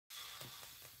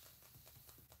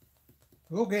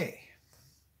Okay,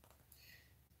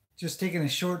 just taking a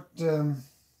short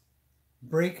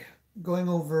break, going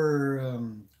over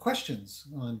questions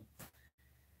on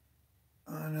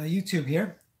YouTube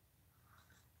here.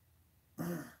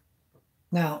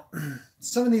 Now,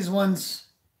 some of these ones,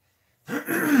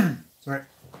 sorry,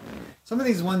 some of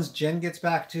these ones Jen gets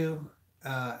back to,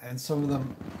 and some of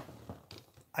them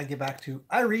I get back to.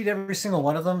 I read every single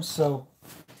one of them, so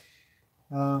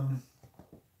um,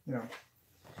 you know,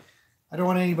 I don't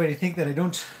want anybody to think that I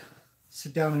don't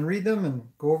sit down and read them and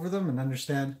go over them and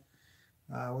understand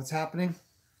what's happening.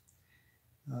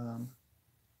 Um,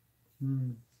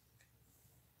 mm,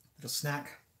 Little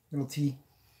snack, little tea,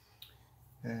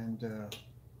 and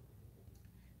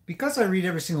because I read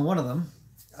every single one of them,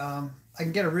 I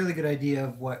can get a really good idea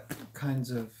of what kinds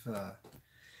of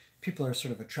people are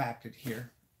sort of attracted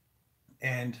here.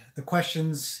 And the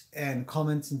questions and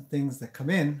comments and things that come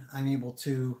in, I'm able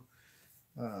to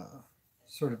uh,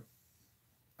 sort of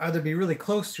either be really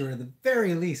close to or at the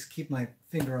very least keep my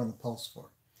finger on the pulse for.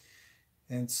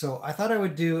 And so I thought I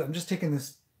would do, I'm just taking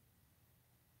this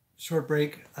short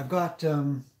break. I've got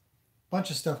a bunch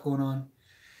of stuff going on.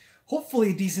 Hopefully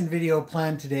a decent video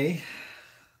planned today.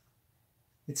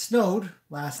 It snowed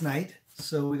last night,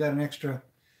 so we got an extra,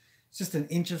 it's just an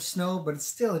inch of snow, but it's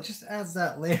still, it just adds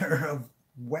that layer of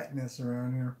wetness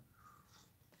around here.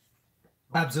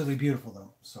 Absolutely beautiful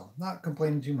though, so not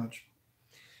complaining too much.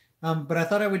 But I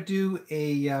thought I would do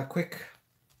a quick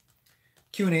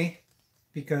Q&A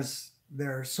because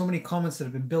there are so many comments that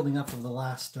have been building up over the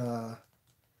last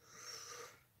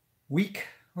week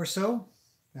or so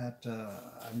that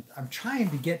I'm trying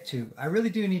to get to. I really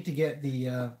do need to get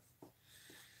the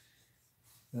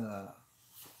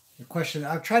question.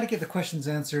 I've tried to get the questions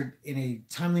answered in a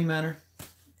timely manner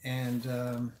and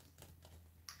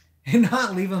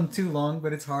not leave them too long,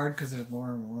 but it's hard because there's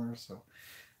more and more. So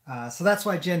that's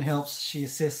why Jen helps. She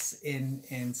assists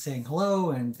in saying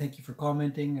hello and thank you for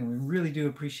commenting. And we really do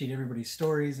appreciate everybody's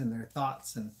stories and their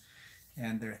thoughts and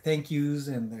their thank yous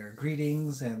and their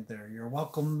greetings and their your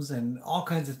welcomes and all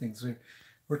kinds of things.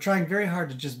 We're trying very hard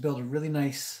to just build a really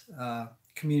nice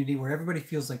community where everybody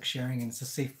feels like sharing and it's a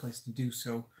safe place to do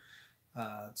so.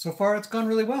 So far, it's gone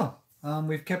really well.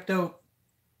 We've kept out,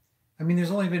 I mean,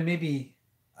 there's only been maybe,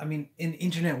 I mean, in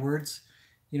internet words,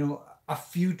 you know, a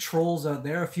few trolls out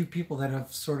there, a few people that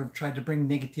have sort of tried to bring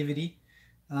negativity,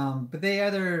 but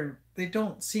they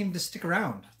don't seem to stick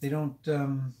around. They don't,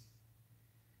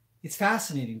 it's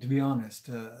fascinating to be honest,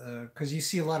 because you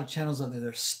see a lot of channels out there,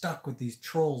 they're stuck with these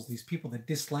trolls, these people that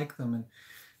dislike them and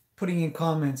putting in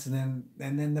comments, and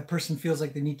then the person feels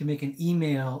like they need to make an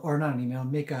email or not an email,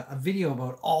 make a video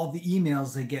about all the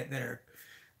emails they get there.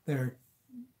 They're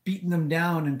beating them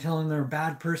down and telling they're a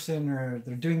bad person or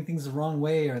they're doing things the wrong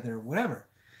way or they're whatever.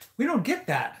 We don't get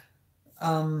that.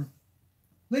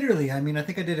 Literally, I mean, I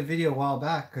think I did a video a while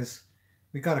back because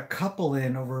we got a couple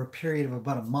in over a period of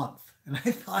about a month. And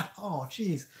I thought, oh,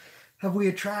 geez, have we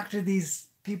attracted these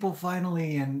people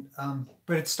finally? And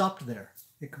but it stopped there.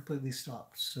 It completely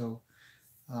stopped. So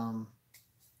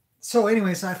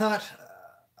anyways, I thought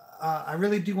I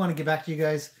really do want to get back to you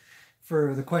guys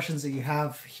for the questions that you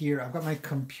have here. I've got my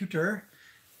computer,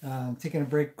 taking a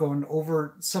break, going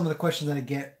over some of the questions that I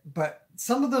get, but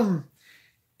some of them,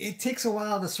 it takes a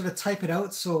while to sort of type it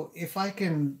out. So if I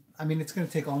can, I mean, it's going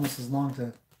to take almost as long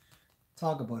to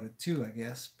talk about it too, I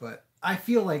guess, but I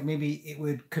feel like maybe it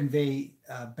would convey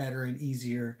better and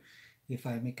easier if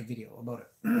I make a video about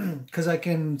it, because I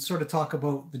can sort of talk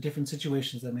about the different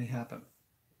situations that may happen.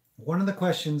 One of the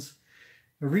questions,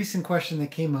 a recent question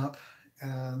that came up,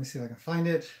 let me see if I can find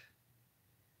it.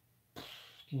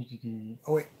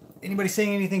 Oh wait, anybody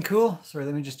saying anything cool? Sorry,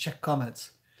 let me just check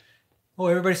comments. Oh,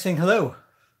 everybody's saying hello.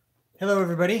 Hello,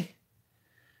 everybody.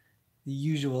 The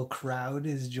usual crowd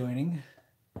is joining.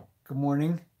 Good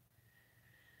morning.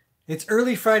 It's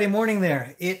early Friday morning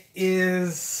there. It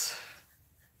is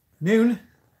noon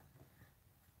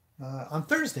on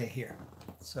Thursday here.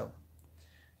 So,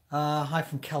 hi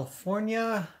from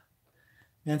California.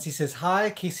 Nancy says hi.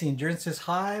 Casey Endurance says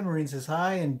hi. Maureen says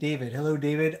hi. And David. Hello,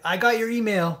 David. I got your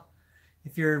email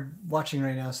if you're watching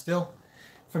right now still.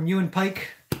 From you and Pike.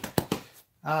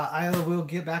 I will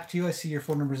get back to you. I see your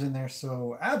phone number's in there.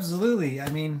 So absolutely.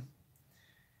 I mean,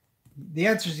 the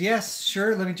answer is yes.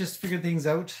 Sure. Let me just figure things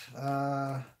out.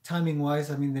 Timing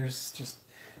wise, I mean, there's just,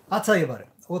 I'll tell you about it.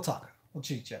 We'll talk. We'll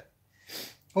chit chat.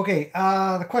 Okay.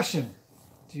 The question.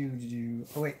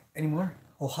 Oh, wait. Any more?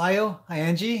 Ohio. Hi,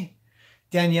 Angie.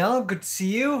 Danielle, good to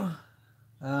see you.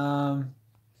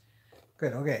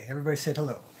 Good. Okay. Everybody said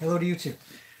hello. Hello to you too.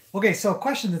 Okay. So a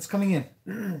question that's coming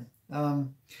in.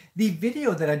 The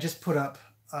video that I just put up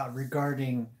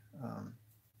regarding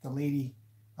a lady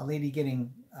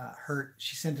getting hurt.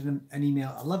 She sent an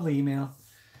email, a lovely email,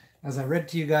 as I read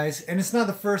to you guys. And it's not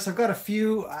the first. I've got a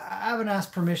few. I haven't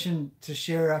asked permission to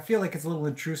share. I feel like it's a little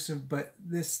intrusive, but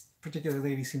this particular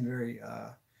lady seemed very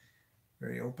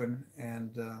open,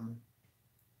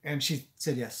 and she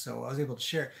said yes, so I was able to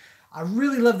share. I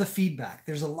really love the feedback.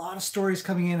 There's a lot of stories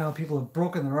coming in how people have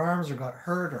broken their arms or got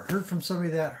hurt or heard from somebody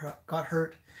that got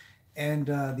hurt, and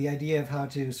the idea of how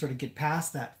to sort of get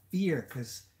past that fear,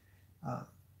 because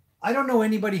I don't know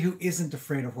anybody who isn't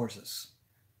afraid of horses.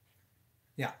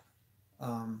 Yeah.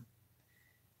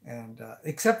 And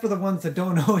except for the ones that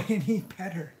don't know any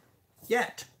better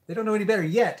yet. They don't know any better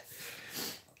yet.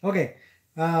 Okay.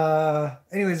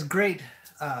 Anyways, great.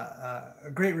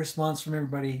 A great response from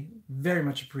everybody. Very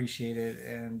much appreciated.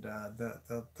 And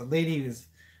the lady was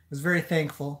very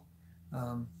thankful.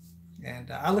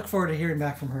 And I look forward to hearing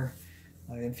back from her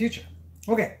in the future.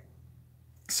 Okay.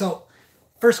 So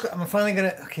first, I'm finally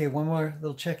going to, okay, one more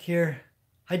little check here.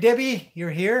 Hi, Debbie.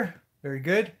 You're here. Very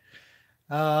good.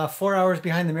 4 hours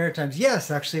behind the Maritimes. Yes,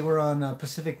 actually, we're on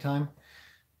Pacific time.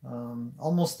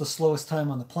 Almost the slowest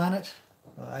time on the planet.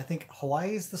 I think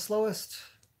Hawaii is the slowest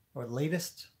or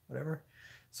latest, whatever.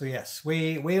 So yes,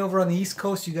 way over on the East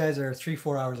Coast, you guys are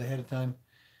 3-4 hours ahead of time.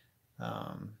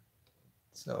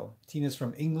 So Tina's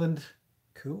from England.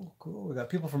 Cool. We got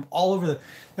people from all over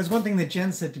There's one thing that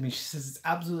Jen said to me. She says it's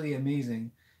absolutely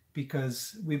amazing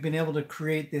because we've been able to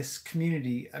create this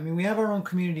community. I mean, we have our own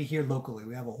community here locally.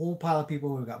 We have a whole pile of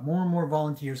people. We've got more and more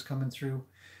volunteers coming through,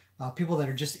 people that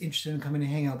are just interested in coming to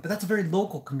hang out. But that's a very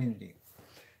local community.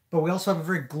 But we also have a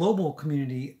very global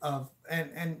community of,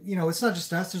 and you know, it's not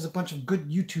just us. There's a bunch of good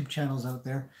YouTube channels out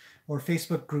there, or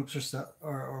Facebook groups or stuff,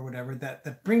 or whatever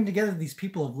that bring together these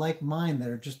people of like mind that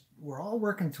are just, we're all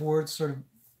working towards sort of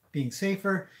being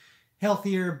safer,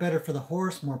 healthier, better for the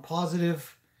horse, more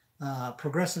positive,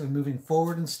 progressive and moving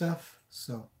forward and stuff.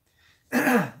 So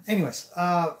anyways,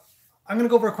 I'm going to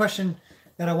go over a question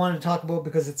that I wanted to talk about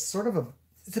because it's sort of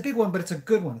it's a big one, but it's a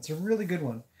good one. It's a really good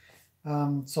one.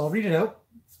 So I'll read it out.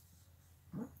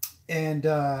 And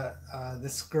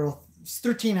this girl, it's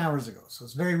 13 hours ago, so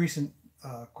it's a very recent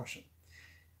question.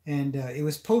 And it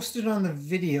was posted on the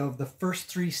video of the first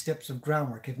 3 steps of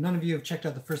groundwork. If none of you have checked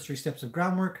out the first 3 steps of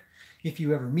groundwork, if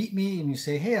you ever meet me and you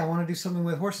say, hey, I want to do something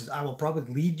with horses, I will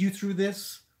probably lead you through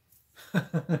this.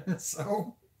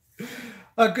 So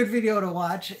a good video to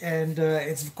watch, and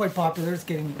it's quite popular. It's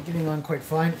getting on quite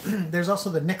fine. There's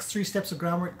also the next 3 steps of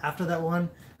groundwork after that one.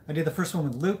 I did the first one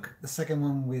with Luke, the second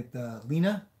one with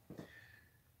Lena.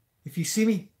 If you see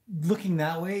me looking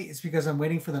that way, it's because I'm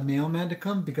waiting for the mailman to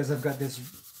come, because I've got this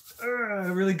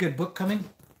really good book coming.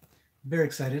 Very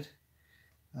excited.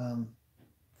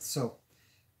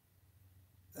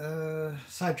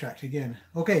 Sidetracked again.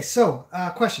 Okay, so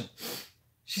question.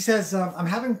 She says, I'm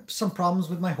having some problems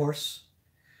with my horse.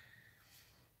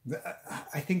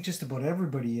 I think just about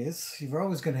everybody is. You're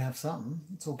always going to have something.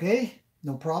 It's okay.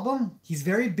 No problem. He's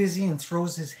very busy and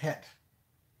throws his head.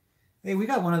 Hey, we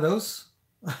got one of those.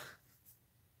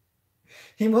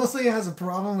 He mostly has a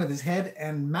problem with his head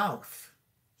and mouth.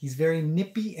 He's very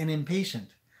nippy and impatient.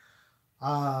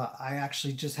 I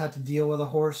actually just had to deal with a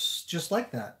horse just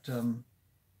like that.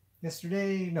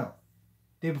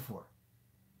 Day before.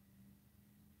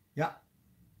 Yeah.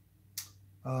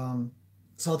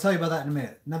 So I'll tell you about that in a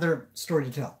minute. Another story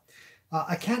to tell.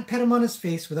 I can't pet him on his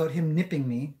face without him nipping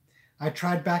me. I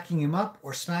tried backing him up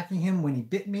or smacking him when he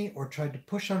bit me or tried to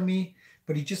push on me,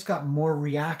 but he just got more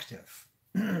reactive.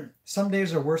 Some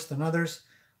days are worse than others.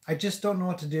 I just don't know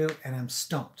what to do, and I'm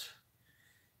stumped.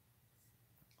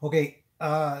 Okay,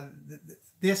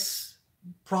 this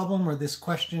problem or this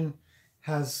question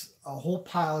has a whole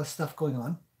pile of stuff going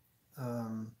on.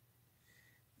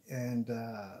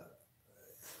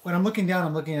 When I'm looking down,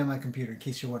 I'm looking at my computer, in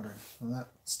case you're wondering. I'm not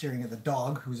staring at the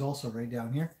dog, who's also right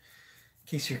down here. In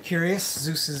case you're curious,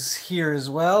 Zeus is here as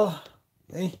well.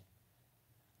 Hey,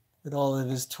 with all of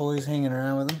his toys hanging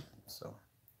around with him. So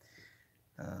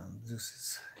Zeus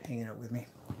is hanging out with me.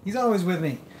 He's always with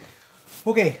me.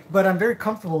 Okay, but I'm very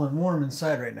comfortable and warm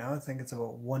inside right now. I think it's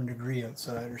about 1 degree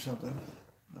outside or something.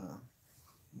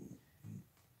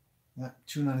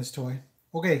 Chewing on his toy.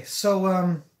 Okay,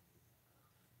 so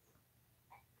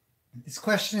this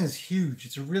question is huge.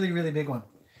 It's a really, really big one.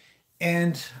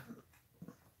 And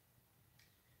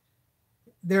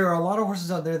there are a lot of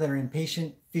horses out there that are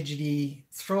impatient, fidgety,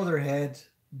 throw their head,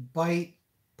 bite,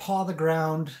 paw the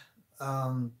ground,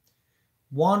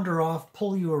 wander off,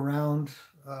 pull you around.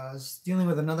 I was dealing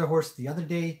with another horse the other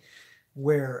day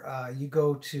where you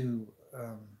go to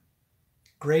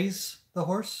graze the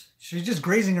horse. She's just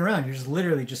grazing around. You're just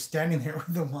literally just standing there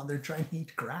with them while they're trying to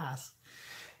eat grass.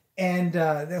 And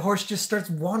the horse just starts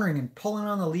wandering and pulling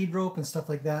on the lead rope and stuff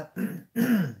like that.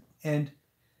 And,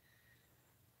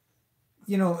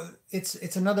 you know,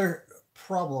 it's another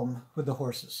problem with the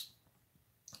horses.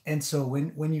 And so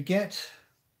when you get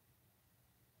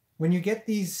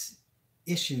these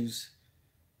issues,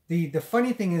 the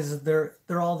funny thing is they're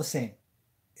all the same.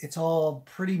 It's all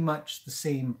pretty much the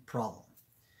same problem.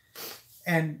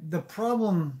 And the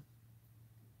problem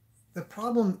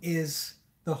is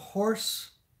the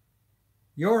horse,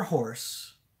 your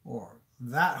horse, or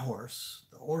that horse,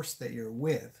 the horse that you're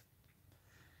with,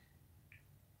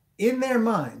 in their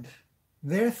mind,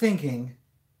 they're thinking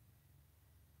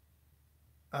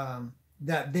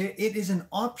that it is an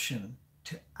option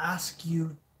to ask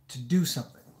you to do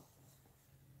something,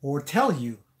 or tell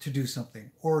you to do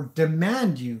something, or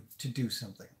demand you to do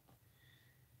something.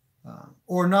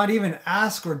 Or not even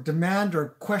ask or demand or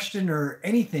question or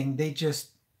anything. They just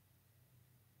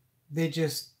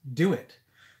do it.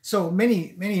 So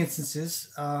many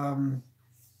instances. Funny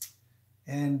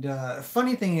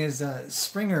thing is,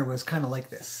 Springer was kind of like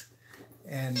this.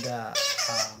 And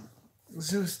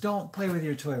Zeus, don't play with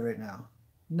your toy right now.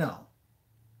 No.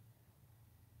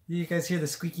 You guys hear the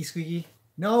squeaky squeaky?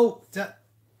 No.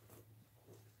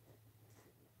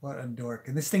 What a dork.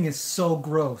 And this thing is so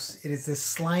gross. It is the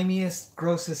slimiest,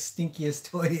 grossest,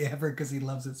 stinkiest toy ever because he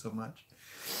loves it so much.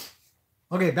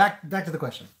 Okay, back to the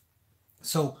question.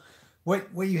 So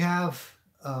what you have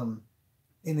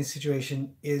in this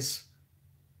situation is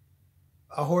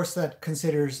a horse that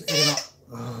considers it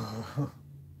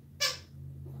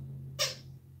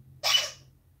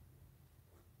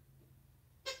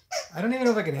I don't even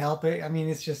know if I can help it. I mean,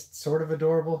 it's just sort of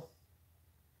adorable.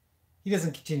 He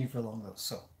doesn't continue for long though,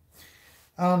 so.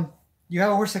 You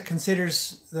have a horse that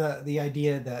considers the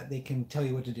idea that they can tell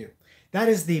you what to do. That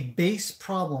is the base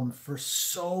problem for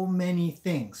so many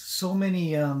things, so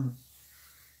many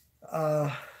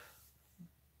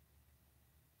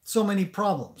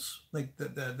problems, like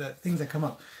the things that come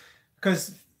up.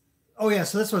 Because, oh yeah,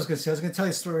 so that's what I was going to say. I was going to tell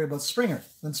you a story about Springer.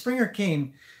 When Springer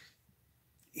came,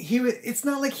 it's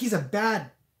not like he's a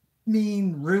bad,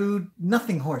 mean, rude,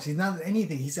 nothing horse. He's not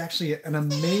anything. He's actually an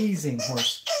amazing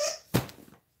horse.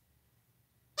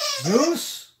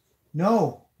 Zeus?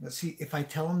 No. Let's see. If I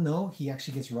tell him no, he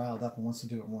actually gets riled up and wants to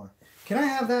do it more. Can I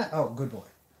have that? Oh, good boy.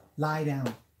 Lie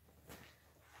down.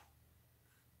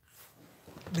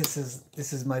 This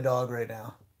is my dog right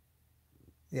now.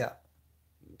 Yeah.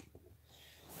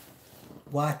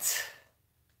 What?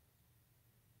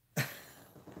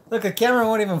 Look, the camera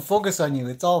won't even focus on you.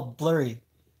 It's all blurry.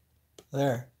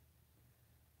 There.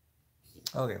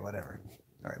 Okay, whatever.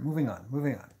 All right, moving on.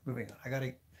 I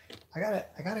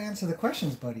gotta answer the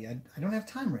questions, buddy. I don't have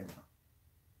time right now.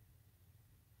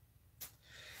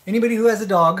 Anybody who has a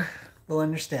dog will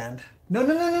understand.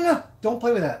 No. Don't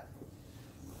play with that.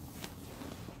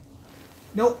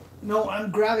 No, I'm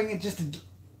grabbing it just to...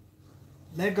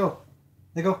 Let it go.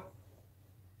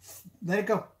 Let it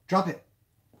go. Drop it.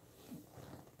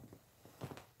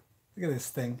 Look at this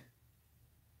thing.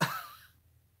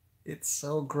 It's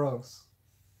so gross.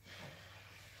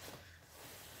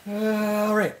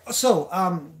 All right. So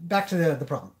back to the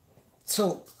problem.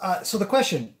 So the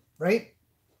question, right?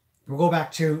 We'll go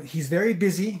back to, he's very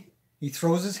busy. He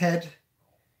throws his head.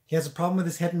 He has a problem with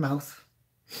his head and mouth.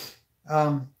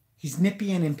 He's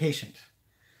nippy and impatient.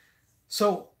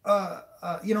 So,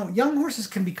 young horses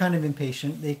can be kind of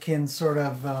impatient. They can sort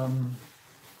of,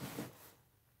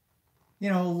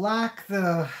 lack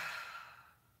the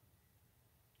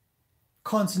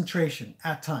concentration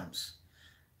at times.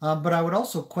 But I would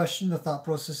also question the thought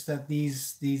process that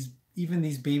even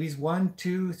these babies, 1,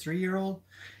 2, 3-year-old,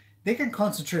 they can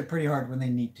concentrate pretty hard when they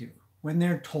need to, when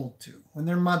they're told to, when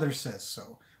their mother says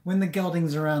so, when the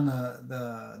geldings around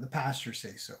the pasture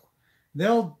say so.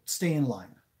 They'll stay in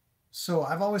line. So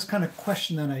I've always kind of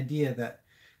questioned that idea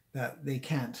that they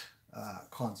can't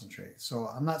concentrate. So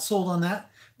I'm not sold on that,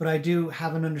 but I do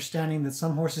have an understanding that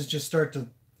some horses just start to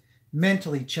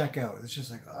mentally check out. It's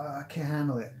just like, oh, I can't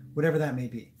handle it, whatever that may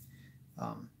be.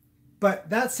 But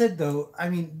that said, though, I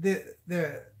mean,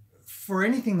 for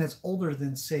anything that's older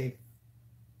than, say,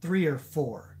 3 or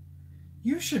 4,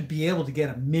 you should be able to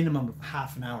get a minimum of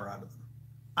half an hour out of them.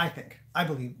 I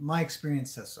believe, my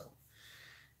experience says so.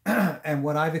 And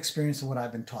what I've experienced and what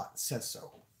I've been taught says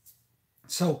so.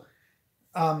 So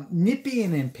nippy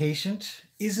and impatient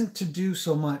isn't to do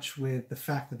so much with the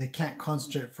fact that they can't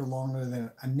concentrate for longer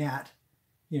than a gnat,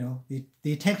 the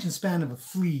attention span of a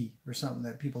flea or something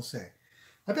that people say.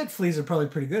 I bet fleas are probably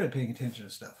pretty good at paying attention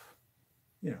to stuff,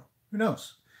 Who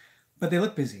knows? But they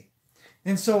look busy.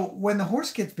 And so when the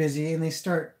horse gets busy and they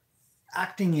start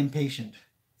acting impatient,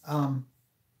 um,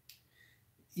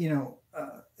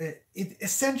 it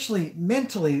essentially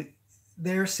mentally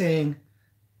they're saying,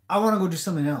 I want to go do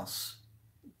something else.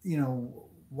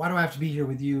 Why do I have to be here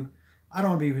with you? I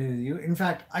don't want to be with you. In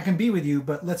fact, I can be with you,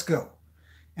 but let's go.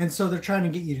 And so they're trying to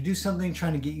get you to do something,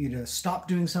 trying to get you to stop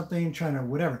doing something, trying to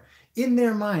whatever. In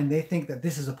their mind, they think that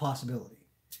this is a possibility.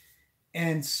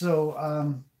 And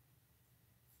so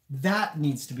that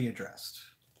needs to be addressed.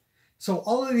 So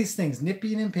all of these things,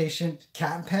 nippy and impatient,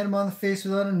 cat and pat him on the face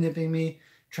without him nipping me,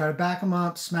 try to back him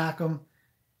up, smack him.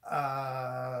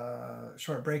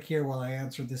 Short break here while I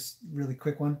answer this really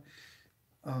quick one.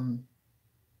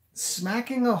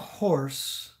 Smacking a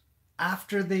horse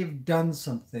after they've done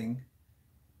something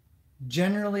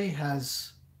generally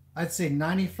has, I'd say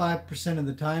 95% of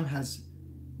the time, has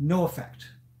no effect,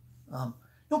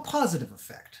 no positive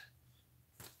effect.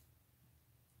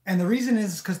 And the reason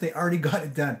is because they already got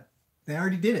it done. They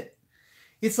already did it.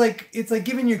 It's like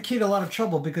giving your kid a lot of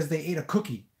trouble because they ate a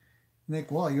cookie.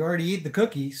 Like, well, you already ate the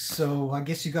cookie, so I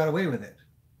guess you got away with it.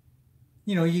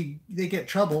 They get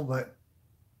trouble, but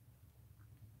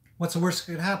what's the worst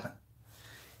that could happen?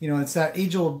 It's that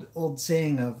age-old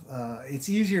saying of it's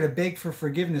easier to beg for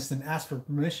forgiveness than ask for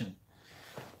permission.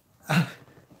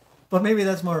 But maybe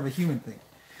that's more of a human thing.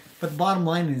 But the bottom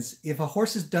line is, if a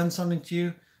horse has done something to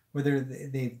you, whether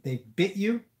they've bit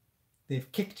you, they've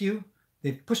kicked you,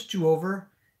 they've pushed you over,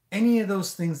 any of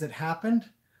those things that happened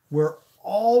were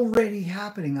already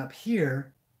happening up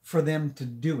here for them to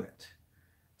do it.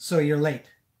 So you're late.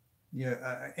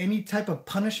 Any type of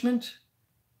punishment,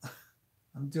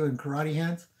 I'm doing karate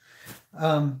hands,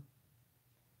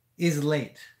 is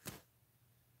late.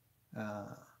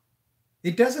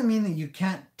 It doesn't mean that you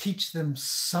can't teach them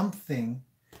something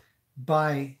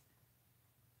by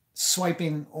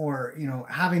swiping or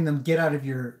having them get out of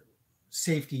your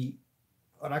safety,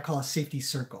 what I call a safety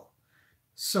circle.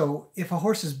 So if a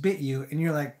horse has bit you and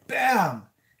you're like, bam,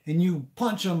 and you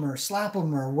punch them or slap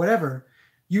them or whatever,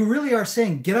 you really are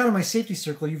saying, get out of my safety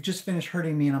circle. You've just finished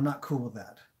hurting me and I'm not cool with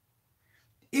that.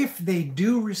 If they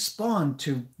do respond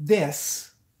to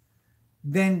this,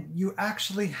 then you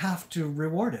actually have to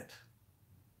reward it.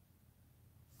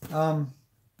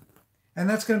 And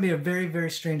that's going to be a very,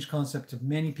 very strange concept to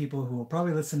many people who will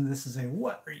probably listen to this and say,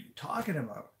 what are you talking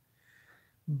about?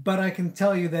 But I can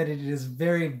tell you that it is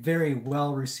very, very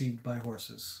well received by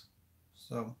horses.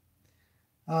 So,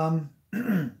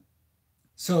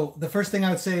 so the first thing I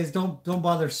would say is don't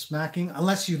bother smacking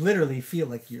unless you literally feel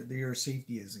like your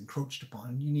safety is encroached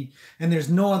upon. And there's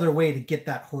no other way to get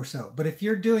that horse out. But if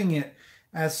you're doing it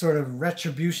as sort of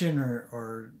retribution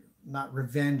or not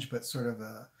revenge, but sort of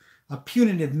a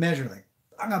punitive measure, like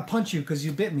I'm gonna punch you because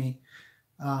you bit me,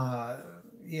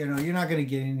 you're not gonna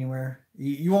get anywhere.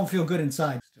 You won't feel good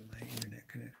inside. My internet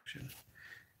connection.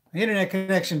 My internet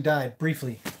connection died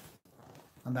briefly.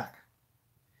 I'm back.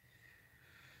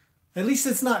 At least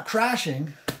it's not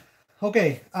crashing.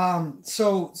 Okay,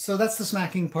 so that's the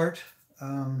smacking part.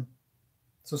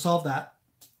 So solve that.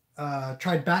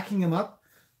 Tried backing him up.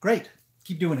 Great.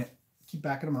 Keep doing it. Keep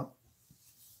backing him up.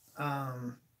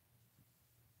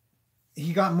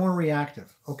 He got more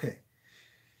reactive. Okay.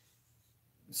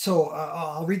 So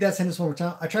I'll read that sentence one more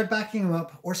time. I tried backing him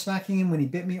up or smacking him when he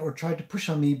bit me or tried to push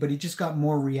on me, but he just got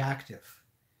more reactive.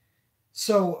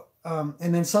 So,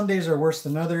 and then some days are worse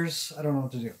than others. I don't know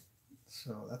what to do.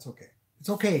 So that's okay. It's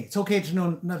okay. It's okay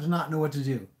to not know what to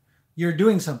do. You're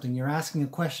doing something. You're asking a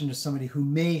question to somebody who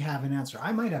may have an answer.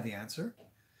 I might have the answer.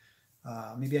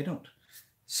 Maybe I don't.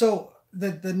 So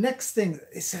the next thing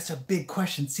is such a big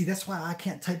question. See, that's why I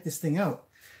can't type this thing out.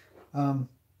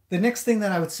 The next thing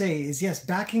that I would say is, yes,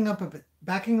 backing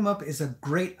them up is a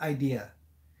great idea,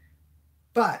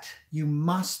 but you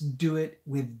must do it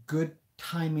with good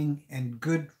timing and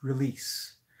good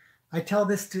release. I tell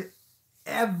this to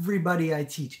everybody I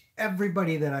teach,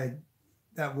 everybody that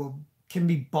can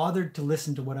be bothered to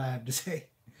listen to what I have to say.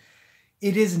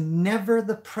 It is never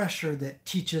the pressure that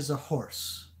teaches a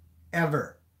horse,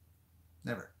 ever,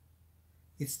 never.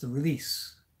 It's the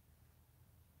release.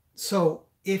 So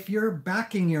if you're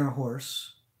backing your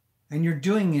horse and you're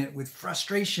doing it with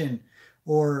frustration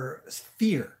or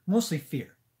fear, mostly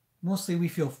we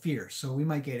feel fear. So we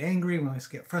might get angry, we might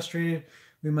get frustrated,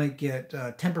 we might get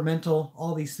temperamental,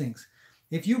 all these things.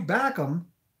 If you back them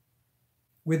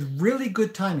with really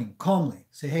good timing, calmly,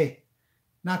 say, hey,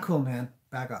 not cool, man,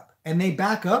 back up. And they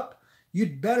back up,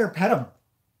 you'd better pet them.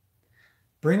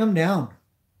 Bring them down.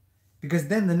 Because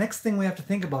then the next thing we have to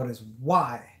think about is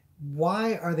why.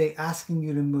 why are they asking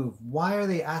you to move? Why are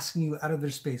they asking you out of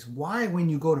their space? Why, when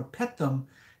you go to pet them,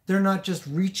 they're not just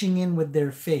reaching in with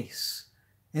their face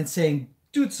and saying,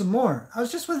 dude, some more. I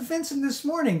was just with Vincent this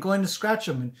morning going to scratch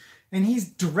him, and he's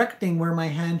directing where my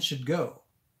hand should go.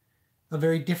 A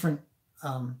very different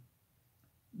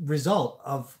result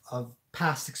of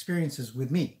past experiences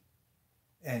with me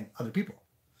and other people.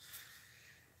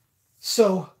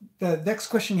 So the next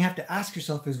question you have to ask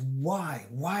yourself is why?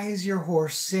 Why is your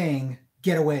horse saying,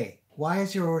 get away? Why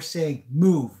is your horse saying,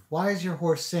 move? Why is your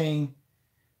horse saying,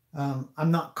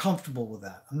 I'm not comfortable with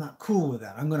that. I'm not cool with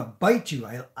that. I'm going to bite you.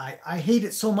 I hate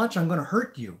it so much, I'm going to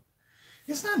hurt you.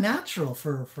 It's not natural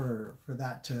for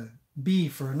that to be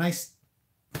for a nice,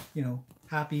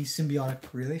 happy, symbiotic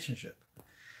relationship.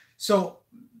 So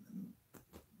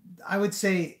I would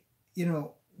say,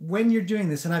 when you're doing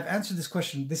this, and I've answered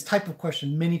this type of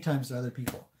question many times to other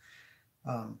people,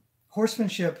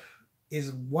 horsemanship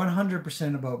is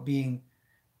 100% about being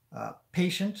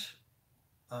patient,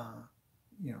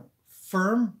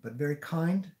 firm, but very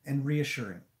kind and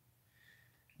reassuring.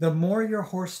 The more your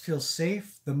horse feels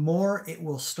safe, the more it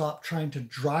will stop trying to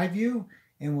drive you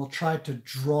and will try to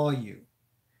draw you.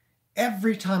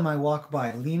 Every time I walk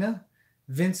by Lena,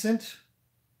 Vincent,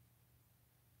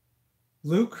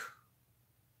 Luke,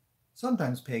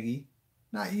 sometimes Peggy,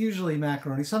 not usually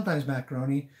Macaroni, sometimes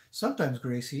Gracie,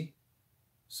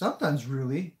 sometimes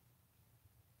Ruli,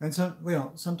 and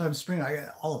sometimes Spring. I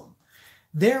get all of them.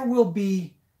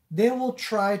 They will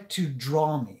try to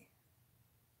draw me,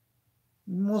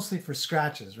 mostly for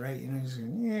scratches, right? Just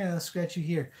I'll scratch you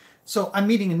here. So I'm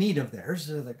meeting a need of theirs.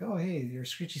 They're like, oh, hey, you're a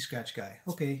scritchy scratch guy.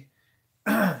 Okay.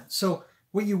 So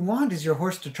what you want is your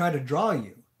horse to try to draw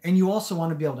you, and you also want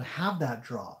to be able to have that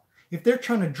draw. If they're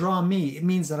trying to draw me, it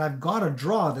means that I've got a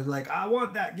draw. They're like, I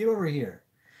want that. Get over here.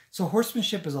 So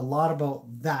horsemanship is a lot about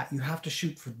that. You have to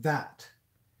shoot for that.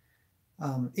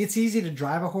 It's easy to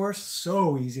drive a horse.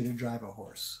 So easy to drive a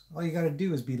horse. All you got to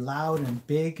do is be loud and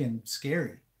big and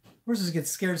scary. Horses get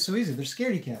scared so easy. They're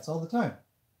scaredy cats all the time.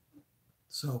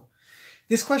 So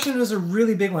this question is a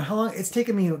really big one. How long? It's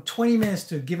taken me 20 minutes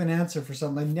to give an answer for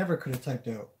something I never could have typed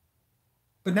out.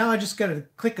 But now I just got to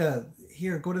click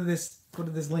here, go to this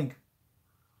link.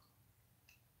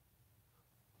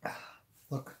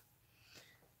 Look,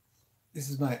 this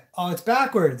is it's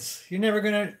backwards. You're never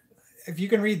gonna, if you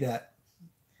can read that.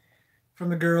 From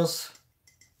the girls,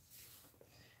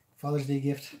 Father's Day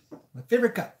gift, my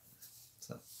favorite cup.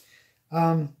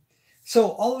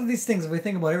 So all of these things, if we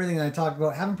think about everything that I talked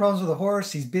about, having problems with a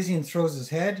horse, he's busy and throws his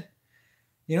head,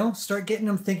 start getting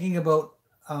him thinking about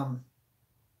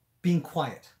being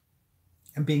quiet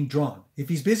and being drawn. If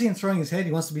he's busy and throwing his head,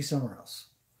 he wants to be somewhere else.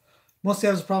 Mostly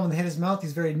has a problem with the head of his mouth.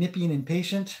 He's very nippy and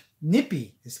impatient.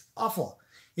 Nippy is awful.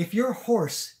 If your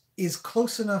horse is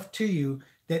close enough to you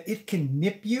that it can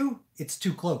nip you, it's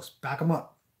too close. Back them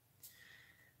up.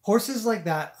 Horses like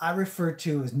that I refer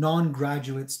to as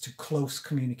non-graduates to close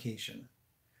communication.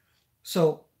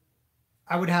 So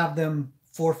I would have them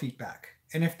 4 feet back.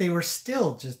 And if they were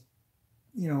still just,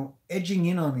 edging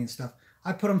in on me and stuff,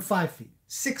 I put them 5 feet,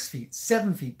 6 feet,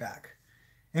 7 feet back.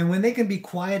 And when they can be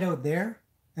quiet out there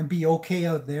and be okay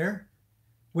out there,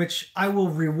 which I will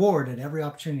reward at every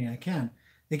opportunity I can,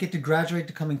 they get to graduate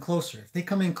to coming closer. If they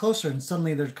come in closer and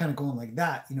suddenly they're kind of going like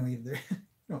that,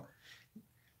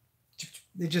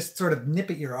 they just sort of nip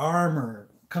at your arm or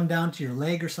come down to your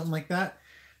leg or something like that,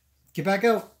 get back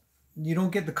out. You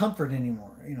don't get the comfort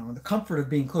anymore. The comfort of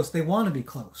being close. They want to be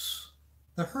close.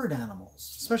 They're herd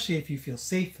animals, especially if you feel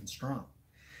safe and strong.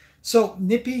 So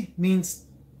nippy means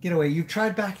get away. You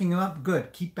tried backing them up.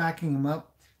 Good. Keep backing them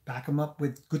up. Back them up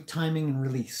with good timing and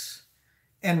release.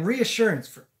 And reassurance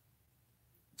for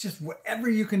just whatever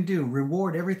you can do.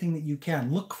 Reward everything that you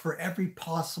can. Look for every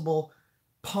possible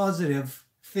positive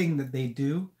thing that they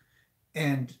do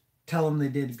and tell them they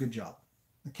did a good job.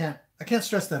 I can't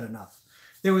stress that enough.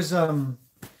 There was a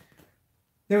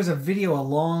video a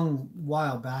long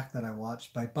while back that I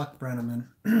watched by Buck Brenneman,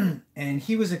 and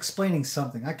he was explaining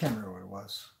something. I can't remember what it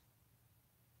was.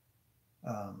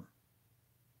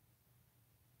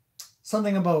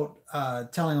 Something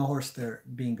about telling a horse they're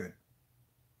being good.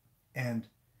 And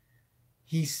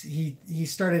he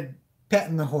started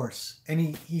petting the horse, and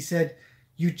he said,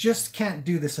 you just can't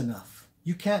do this enough.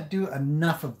 You can't do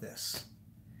enough of this.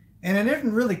 And I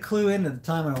didn't really clue in at the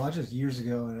time when I watched this years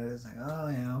ago. And I was like, oh,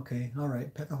 yeah, okay, all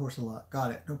right, pet the horse a lot.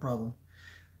 Got it, no problem.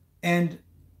 And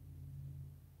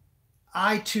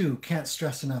I, too, can't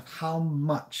stress enough how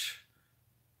much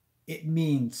it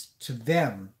means to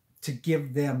them to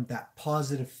give them that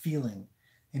positive feeling.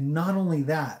 And not only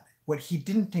that, what he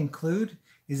didn't include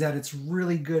is that it's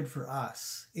really good for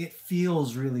us. It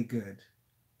feels really good.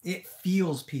 It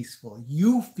feels peaceful.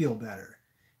 You feel better.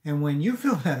 And when you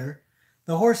feel better,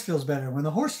 the horse feels better. When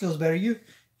the horse feels better, you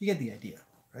get the idea,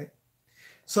 right?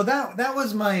 So that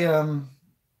was my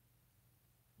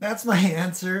that's my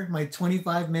answer, my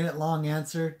 25-minute long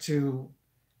answer to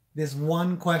this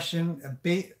one question,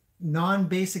 a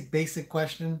non-basic basic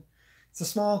question. It's a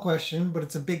small question, but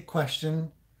it's a big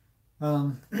question.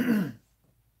 Um,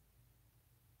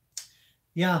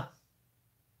 yeah,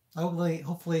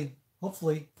 hopefully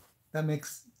that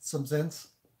makes some sense.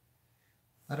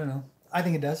 I don't know. I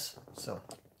think it does. So,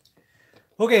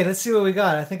 okay, let's see what we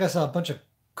got. I think I saw a bunch of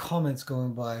comments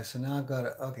going by, so now I've got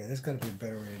to, okay, there's got to be a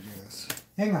better way to do this.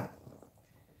 Hang on.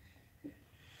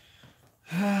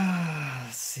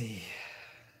 Let's see.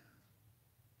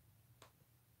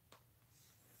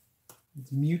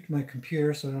 Let's mute my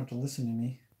computer so I don't have to listen to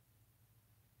me.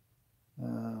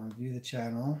 View the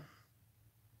channel.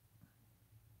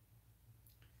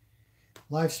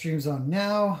 Live stream's on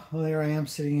now. Well, there I am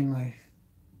sitting in my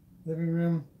living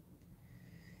room.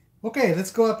 Okay,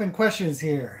 let's go up in questions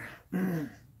here.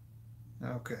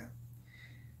 Okay.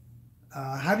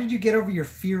 How did you get over your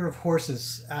fear of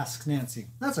horses? Asks Nancy.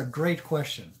 That's a great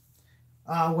question.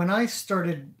 When I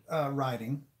started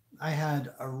riding, I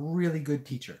had a really good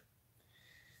teacher.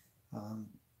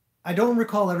 I don't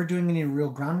recall ever doing any real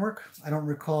groundwork. I don't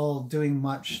recall doing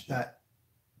much that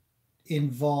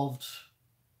involved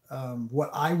what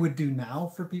I would do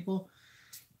now for people.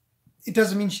 It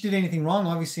doesn't mean she did anything wrong.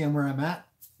 Obviously, I'm where I'm at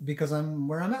because I'm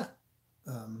where I'm at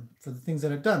for the things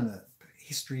that I've done, the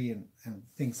history and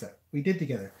things that we did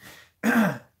together.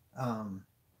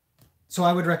 So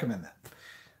I would recommend that.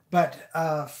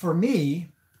 But for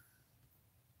me,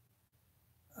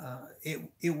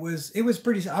 it was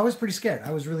pretty. I was pretty scared.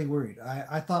 I was really worried.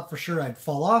 I thought for sure I'd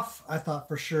fall off. I thought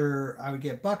for sure I would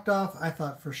get bucked off. I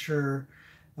thought for sure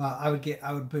I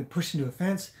would be pushed into a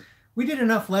fence. We did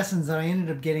enough lessons that I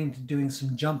ended up getting to doing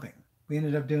some jumping. We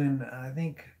ended up doing I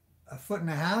think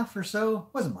 1.5 feet or so.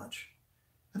 Wasn't much.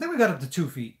 I think we got up to 2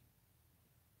 feet.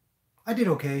 I did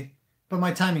okay, but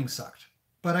my timing sucked.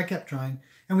 But I kept trying,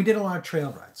 and we did a lot of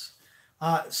trail rides.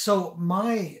 So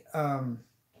my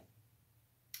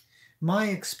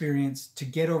experience to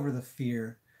get over the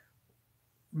fear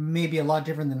may be a lot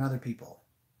different than other people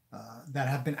that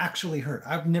have been actually hurt.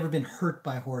 I've never been hurt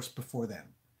by a horse before then.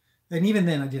 And even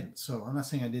then I didn't. So I'm not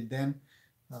saying I did then.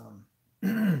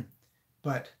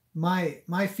 But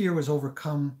my fear was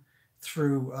overcome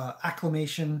through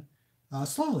acclimation,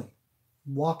 slowly,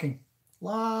 walking,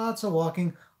 lots of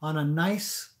walking on a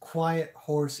nice, quiet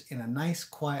horse in a nice,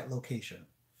 quiet location.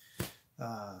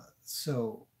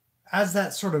 So as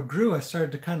that sort of grew, I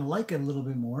started to kind of like it a little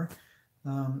bit more.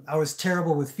 I was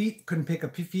terrible with feet, couldn't pick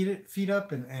up feet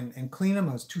up and clean them.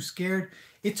 I was too scared.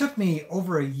 It took me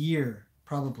over a year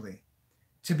probably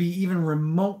to be even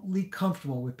remotely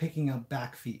comfortable with picking up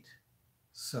back feet.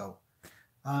 So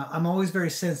I'm always very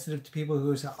sensitive to people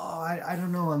who say, oh, I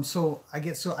don't know. I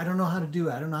don't know how to do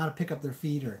it. I don't know how to pick up their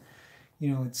feet, or,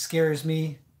 it scares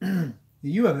me.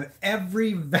 You have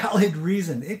every valid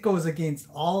reason. It goes against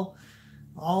all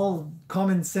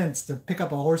common sense to pick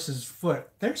up a horse's foot.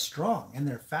 They're strong and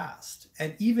they're fast.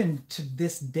 And even to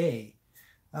this day,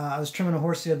 I was trimming a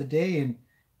horse the other day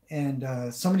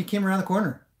and somebody came around the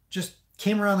corner, just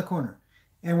came around the corner.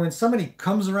 And when somebody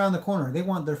comes around the corner, they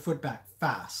want their foot back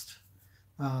fast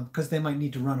because they might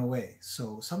need to run away.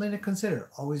 So something to consider.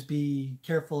 Always be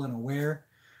careful and aware.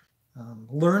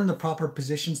 Learn the proper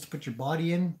positions to put your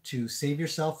body in to save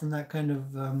yourself from that kind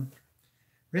of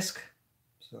risk.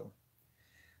 So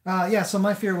so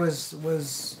my fear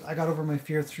was I got over my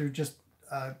fear through just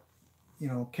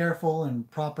careful and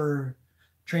proper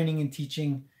training and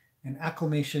teaching and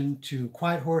acclimation to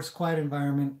quiet horse, quiet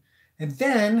environment. And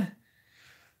then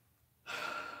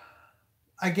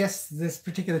I guess this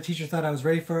particular teacher thought I was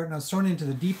ready for it, and I was thrown into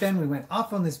the deep end. We went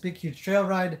off on this big, huge trail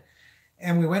ride,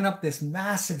 and we went up this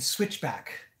massive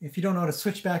switchback. If you don't know what a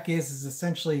switchback is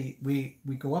essentially we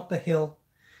go up the hill,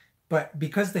 but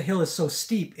because the hill is so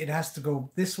steep, it has to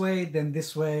go this way, then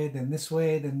this way, then this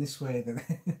way, then this way. Then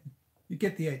you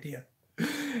get the idea.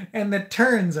 And the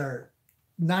turns are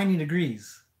 90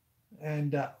 degrees.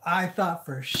 And I thought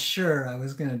for sure I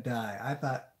was going to die. I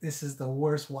thought, this is the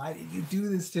worst. Why did you do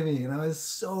this to me? And I was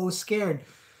so scared.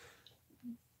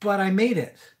 But I made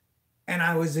it. And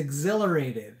I was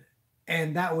exhilarated.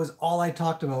 And that was all I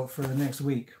talked about for the next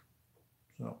week.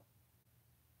 So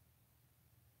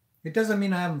it doesn't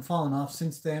mean I haven't fallen off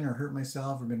since then or hurt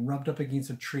myself or been rubbed up against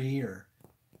a tree or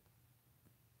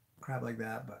crap like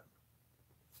that. But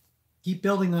keep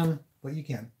building on what you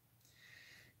can.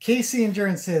 Casey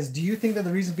Endurance says, do you think that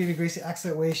the reason baby Gracie acts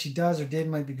that way she does or did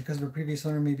might be because of her previous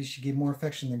owner? Maybe she gave more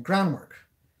affection than groundwork.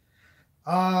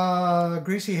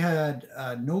 Gracie had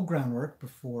no groundwork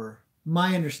before,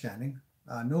 my understanding.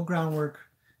 No groundwork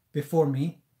before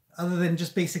me, other than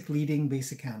just basic leading,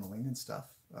 basic handling and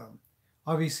stuff.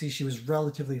 Obviously, she was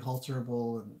relatively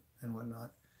halterable and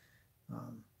whatnot.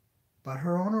 But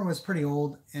her owner was pretty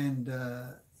old, and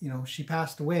she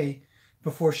passed away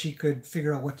before she could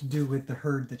figure out what to do with the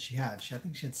herd that she had. I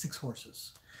think she had 6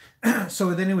 horses.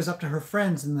 So then it was up to her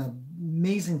friends and the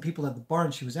amazing people at the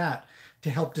barn she was at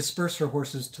to help disperse her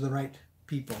horses to the right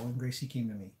people. And Gracie came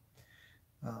to me.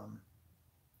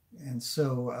 And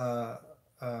so,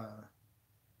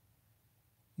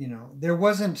 there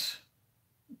wasn't.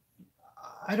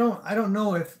 I don't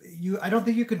know if you. I don't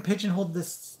think you can pigeonhole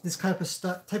this type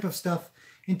of stuff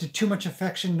into too much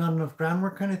affection, not enough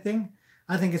groundwork kind of thing.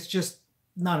 I think it's just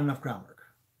not enough groundwork.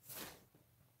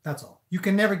 That's all. You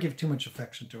can never give too much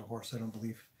affection to a horse, I don't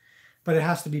believe, but it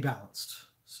has to be balanced.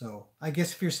 So I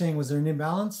guess if you're saying, was there an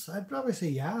imbalance? I'd probably say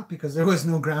yeah, because there was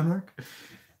no groundwork.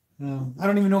 I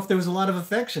don't even know if there was a lot of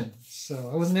affection. So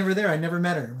I was never there. I never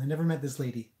met her. I never met this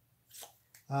lady.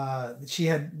 She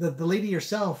had, the lady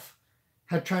herself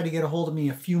had tried to get a hold of me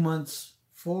a few months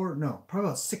probably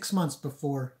about 6 months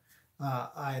before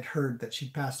I had heard that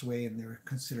she'd passed away and they were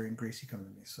considering Gracie coming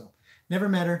to me. So never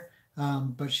met her,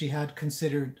 but she had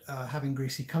considered having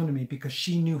Gracie come to me because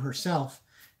she knew herself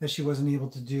that she wasn't able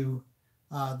to do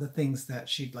the things that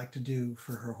she'd like to do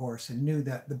for her horse, and knew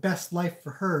that the best life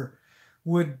for her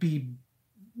would be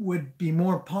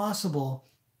more possible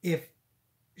if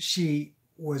she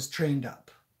was trained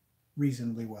up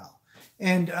reasonably well.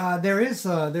 And there's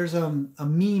a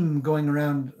meme going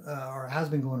around, or has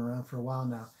been going around for a while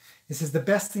now. It says the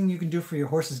best thing you can do for your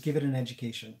horse is give it an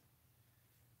education.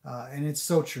 And it's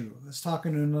so true. I was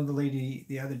talking to another lady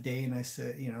the other day, and I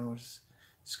said,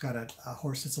 it's got a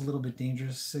horse that's a little bit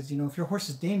dangerous. It says, if your horse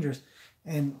is dangerous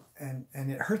and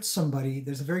it hurts somebody,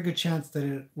 there's a very good chance that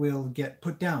it will get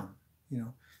put down.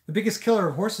 The biggest killer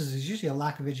of horses is usually a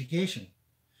lack of education.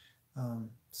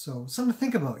 So something to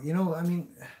think about.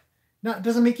 It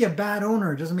doesn't make you a bad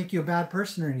owner. It doesn't make you a bad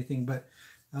person or anything. But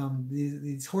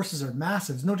these horses are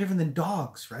massive. It's no different than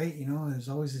dogs, right? There's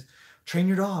always this, train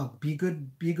your dog. Be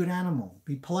a good animal.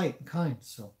 Be polite and kind.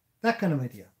 So that kind of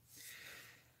idea.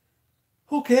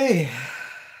 Okay.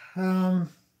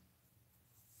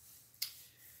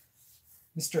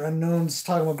 Mr. Unknown's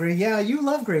talking about Gracie. Yeah, you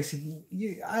love Gracie.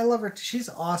 I love her. She's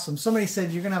awesome. Somebody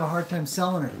said you're going to have a hard time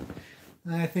selling her.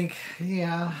 I think,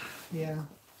 yeah.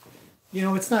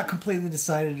 It's not completely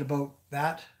decided about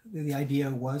that. The idea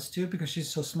was to, because she's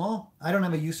so small. I don't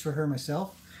have a use for her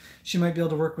myself. She might be able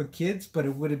to work with kids, but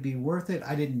would it be worth it?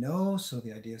 I didn't know. So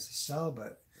the idea is to sell,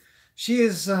 but she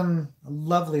is a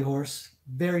lovely horse.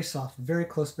 Very soft, very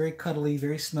close, very cuddly,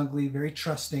 very snuggly, very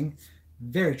trusting,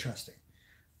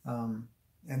 and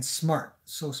smart.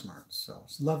 So smart. So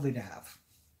it's lovely to have.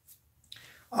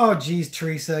 Oh, geez,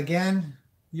 Teresa, again,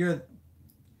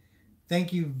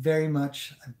 thank you very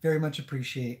much. I very much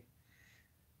appreciate.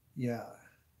 Yeah,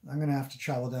 I'm going to have to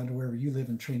travel down to wherever you live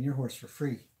and train your horse for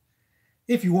free.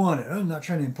 If you want it. I'm not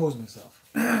trying to impose myself.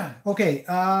 Okay,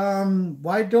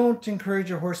 why don't encourage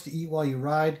your horse to eat while you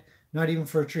ride? Not even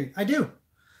for a treat. I do.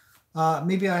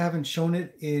 Maybe I haven't shown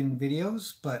it in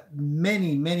videos, but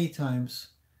many, many times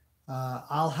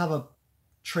I'll have a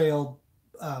trail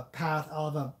path.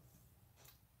 I'll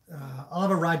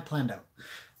have a ride planned out.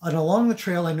 And along the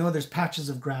trail, I know there's patches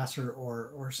of grass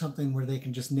or something where they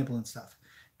can just nibble and stuff.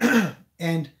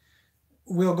 And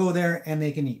we'll go there and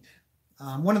they can eat.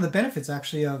 One of the benefits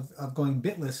actually of going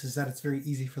bitless is that it's very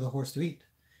easy for the horse to eat.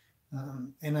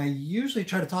 And I usually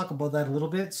try to talk about that a little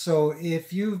bit. So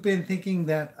if you've been thinking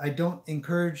that I don't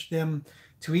encourage them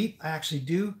to eat, I actually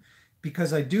do,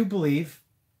 because I do believe,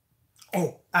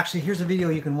 actually, here's a video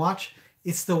you can watch.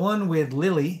 It's the one with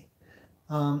Lily.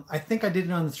 I think I did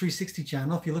it on the 360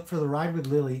 channel. If you look for the ride with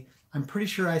Lily, I'm pretty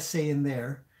sure I say in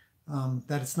there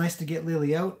that it's nice to get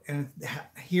Lily out, and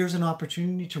here's an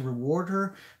opportunity to reward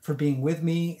her for being with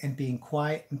me and being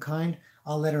quiet and kind.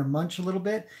 I'll let her munch a little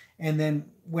bit, and then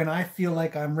when I feel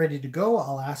like I'm ready to go,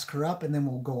 I'll ask her up, and then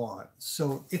we'll go on.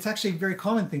 So it's actually a very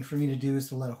common thing for me to do, is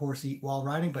to let a horse eat while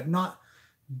riding, but not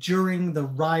during the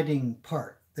riding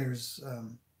part. There's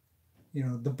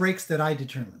the breaks that I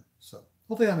determine. So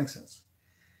hopefully that makes sense.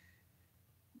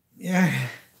 Yeah,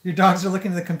 your dogs are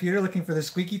looking at the computer looking for the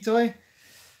squeaky toy.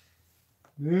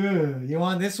 Ooh, you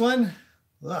want this one?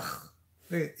 Ugh.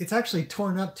 It's actually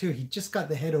torn up too. He just got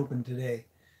the head open today.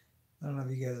 I don't know if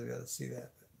you guys are able to see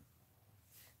that.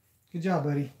 Good job,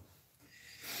 buddy.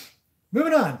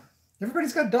 Moving on.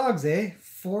 Everybody's got dogs, eh?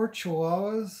 4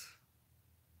 chihuahuas.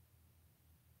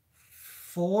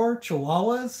 4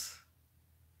 chihuahuas?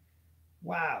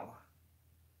 Wow.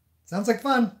 Sounds like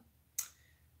fun.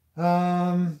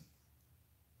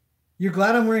 You're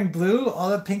glad I'm wearing blue? All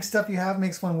the pink stuff you have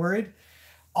makes one worried.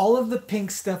 All of the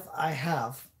pink stuff I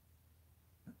have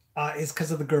is because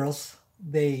of the girls.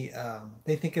 They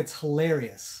think it's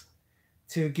hilarious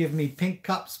to give me pink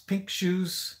cups, pink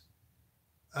shoes.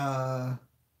 I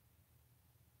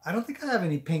don't think I have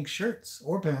any pink shirts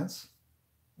or pants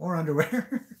or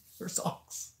underwear or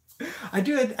socks. I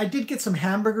did get some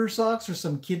hamburger socks or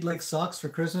some kid-like socks for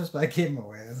Christmas, but I gave them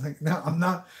away. I was like, no, I'm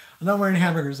not wearing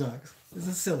hamburger socks. This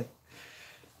is silly.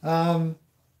 But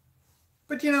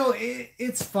you know,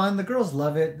 it's fun. The girls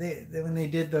love it. They when they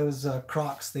did those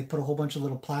Crocs, they put a whole bunch of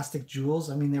little plastic jewels.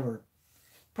 I mean, there were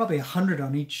probably 100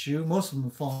 on each shoe. Most of them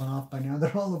have fallen off by now.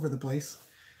 They're all over the place.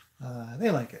 They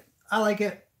like it. I like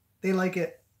it. They like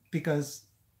it because,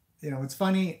 you know, it's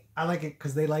funny. I like it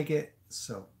because they like it.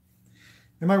 So,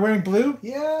 am I wearing blue?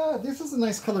 Yeah, this is a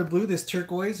nice color blue. This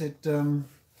turquoise. I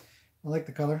like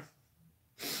the color.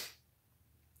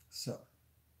 So,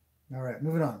 all right,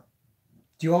 moving on.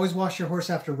 Do you always wash your horse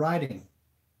after riding?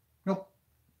 Nope.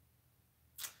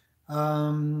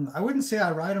 I wouldn't say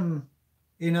I ride him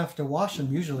enough to wash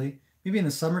him usually. Maybe in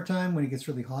the summertime when it gets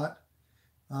really hot.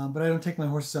 But I don't take my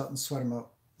horses out and sweat them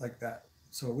out like that.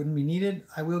 So it wouldn't be needed.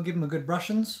 I will give them a good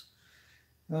brushings.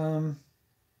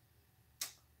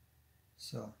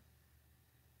 So.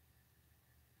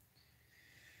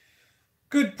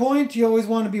 Good point. You always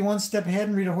want to be one step ahead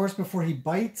and read a horse before he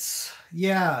bites.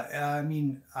 Yeah, I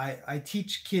mean, I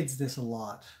teach kids this a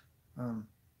lot. And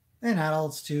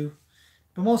adults too.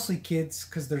 But mostly kids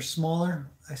because they're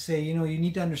smaller. I say, you know, you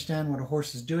need to understand what a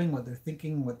horse is doing, what they're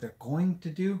thinking, what they're going to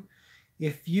do.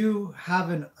 If you have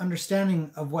an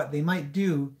understanding of what they might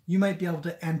do, you might be able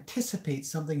to anticipate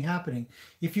something happening.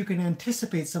 If you can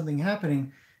anticipate something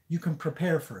happening, you can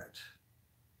prepare for it.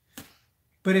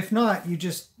 But if not, you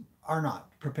just are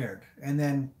not prepared. And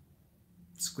then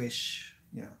squish,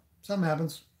 you know, something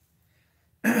happens.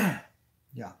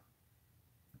 Yeah.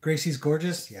 Gracie's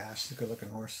gorgeous. Yeah, she's a good looking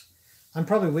horse. I'm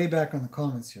probably way back on the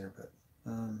comments here, but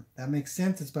that makes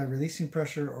sense. It's by releasing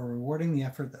pressure or rewarding the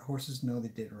effort that horses know they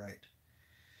did right.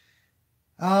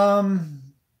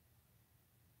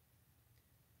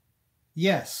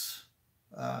 Yes.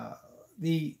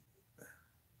 The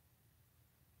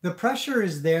pressure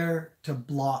is there to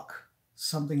block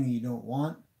something that you don't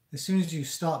want. As soon as you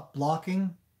stop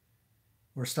blocking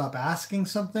or stop asking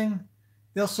something,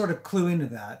 they'll sort of clue into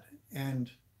that. And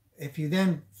if you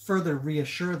then further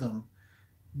reassure them,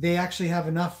 they actually have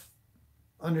enough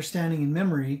understanding and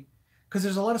memory, because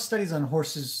there's a lot of studies on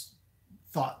horses'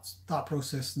 thought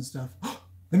process and stuff.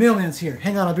 The mailman's here.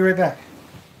 Hang on, I'll be right back.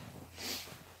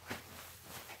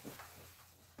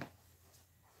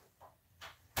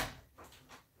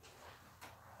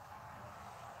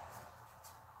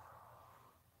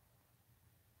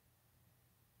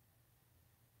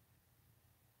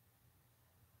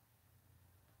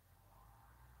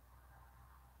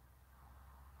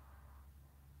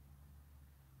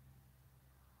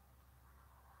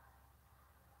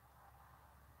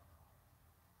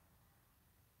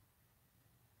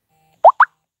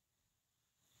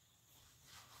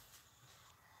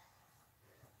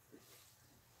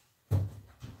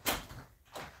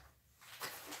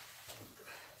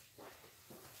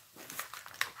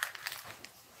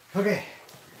 Okay.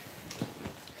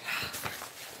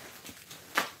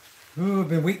 Ooh, I've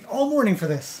been waiting all morning for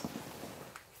this.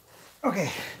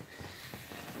 Okay.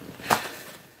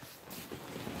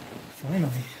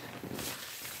 Finally.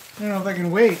 I don't know if I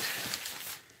can wait.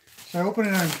 Should I open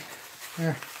it on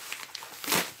there?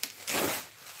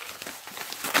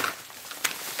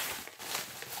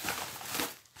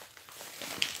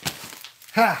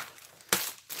 Ha!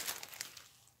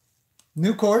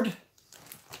 New cord.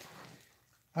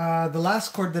 The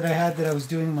last cord that I had that I was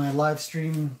doing my live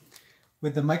stream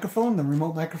with the microphone, the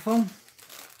remote microphone,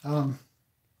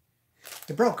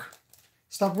 it broke.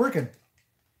 Stopped working.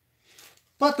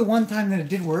 But the one time that it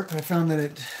did work, I found that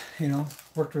it, you know,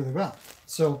 worked really well.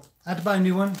 So I had to buy a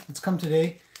new one. It's come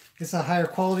today. It's a higher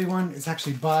quality one. It's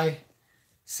actually by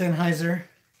Sennheiser.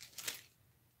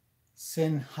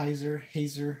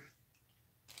 Hazer.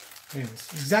 Anyways,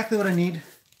 exactly what I need.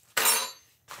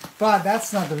 But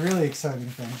that's not the really exciting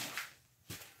thing.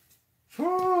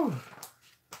 Whew.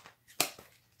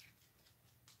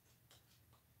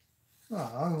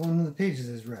 Oh, one of the pages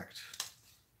is wrecked.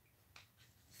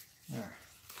 There.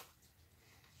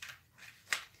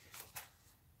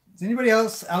 Is anybody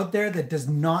else out there that does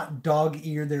not dog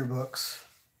ear their books?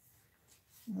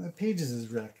 The pages is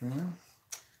wrecked, man.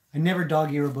 I never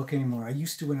dog ear a book anymore. I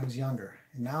used to when I was younger,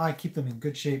 and now I keep them in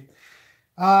good shape.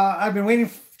 I've been waiting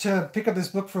to pick up this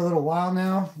book for a little while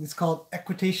now. It's called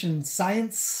Equitation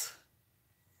Science.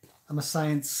 I'm a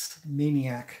science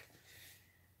maniac,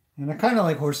 and I kind of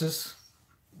like horses.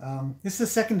 This is the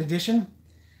second edition,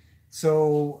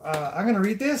 so I'm going to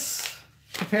read this,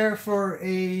 prepare for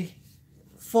a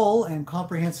full and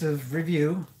comprehensive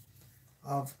review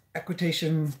of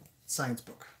Equitation Science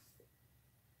book.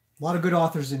 A lot of good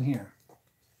authors in here.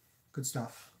 Good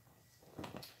stuff.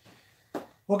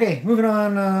 Okay, moving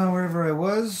on wherever I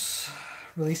was.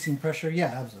 Releasing pressure. Yeah,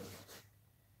 absolutely.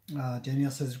 Danielle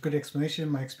says, good explanation.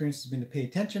 My experience has been to pay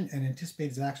attention and anticipate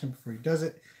his action before he does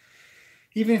it,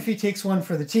 even if he takes one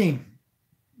for the team.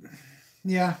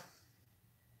 Yeah.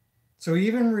 So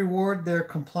even reward their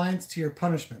compliance to your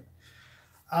punishment.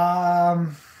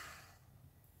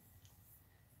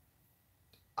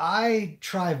 I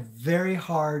try very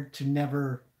hard to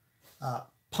never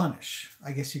punish,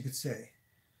 I guess you could say,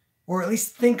 or at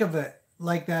least think of it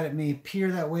like that. It may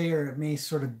appear that way, or it may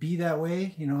sort of be that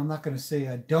way. You know, I'm not going to say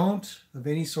I don't of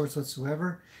any sorts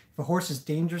whatsoever. If a horse is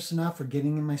dangerous enough or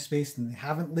getting in my space and they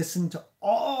haven't listened to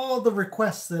all the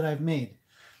requests that I've made,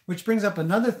 which brings up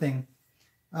another thing.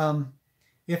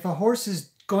 If a horse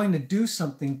is going to do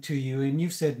something to you and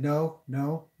you've said no,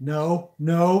 no, no,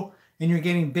 no, and you're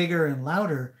getting bigger and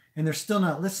louder and they're still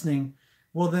not listening,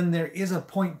 well, then there is a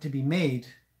point to be made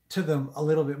to them a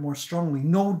little bit more strongly,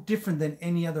 no different than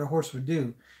any other horse would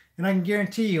do. And I can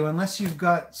guarantee you, unless you've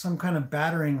got some kind of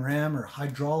battering ram or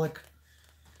hydraulic,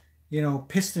 you know,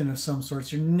 piston of some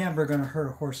sorts, you're never going to hurt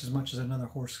a horse as much as another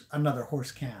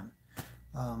horse can.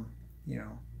 You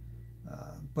know,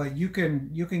 but you can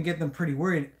get them pretty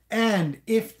worried. And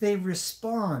if they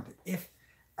respond,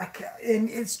 and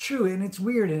it's true, and it's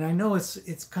weird, and I know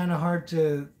it's kind of hard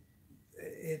to,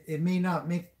 it may not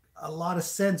make a lot of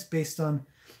sense based on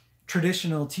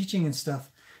traditional teaching and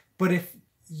stuff, but if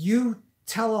you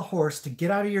tell a horse to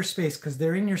get out of your space because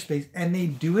they're in your space and they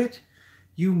do it,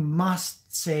 you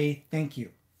must say thank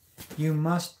you. You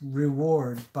must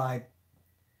reward by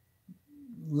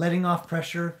letting off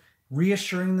pressure,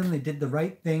 reassuring them they did the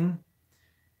right thing,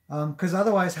 because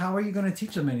otherwise, how are you going to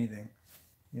teach them anything?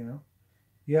 You know,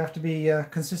 you have to be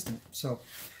consistent. So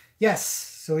yes,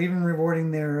 so even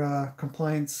rewarding their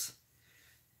compliance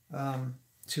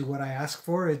to what I ask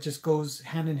for, it just goes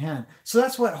hand in hand. So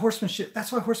that's why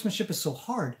horsemanship is so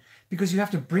hard, because you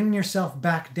have to bring yourself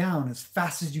back down as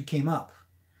fast as you came up.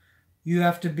 You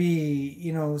have to be,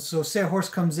 you know, so say a horse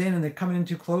comes in and they're coming in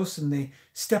too close and they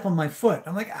step on my foot.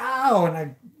 I'm like, ow, and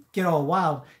I get all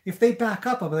wild. If they back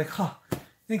up, I'll be like, oh,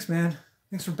 thanks, man.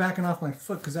 Thanks for backing off my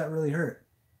foot, because that really hurt.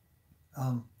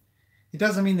 It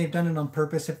doesn't mean they've done it on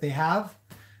purpose. If they have,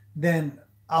 then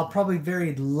I'll probably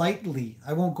very lightly,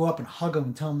 I won't go up and hug them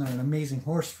and tell them they're an amazing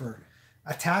horse for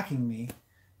attacking me.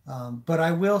 But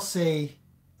I will say,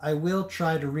 I will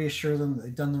try to reassure them that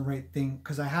they've done the right thing,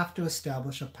 because I have to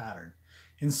establish a pattern.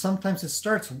 And sometimes it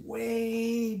starts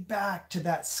way back to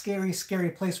that scary,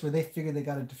 scary place where they figure they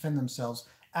got to defend themselves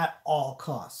at all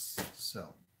costs.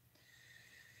 So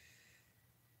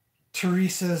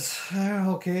Teresa's,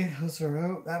 okay, those are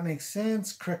out. That makes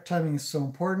sense. Correct timing is so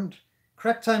important.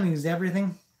 Correct timing is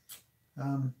everything.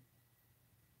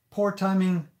 Poor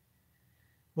timing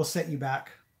will set you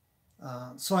back.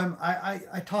 So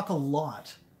I talk a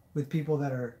lot with people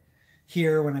that are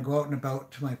here when I go out and about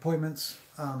to my appointments.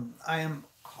 I am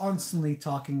constantly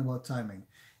talking about timing,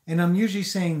 and I'm usually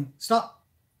saying, stop,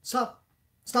 stop,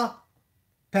 stop,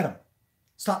 pet him,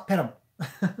 stop, pet him.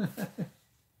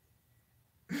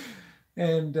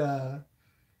 And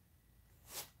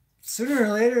sooner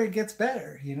or later it gets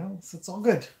better, you know, so it's all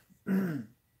good.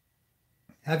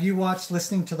 Have you watched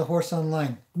Listening to the Horse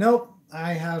online? Nope,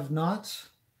 I have not.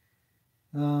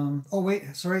 Oh,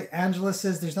 wait, sorry. Angela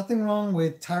says there's nothing wrong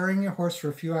with tiring your horse for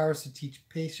a few hours to teach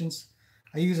patience.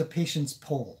 I use a patience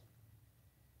pole.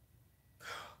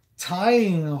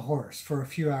 Tying a horse for a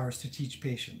few hours to teach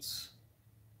patience.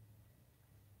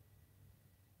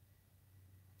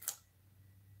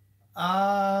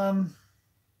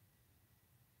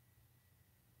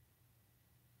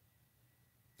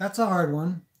 That's a hard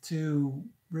one to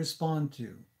respond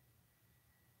to.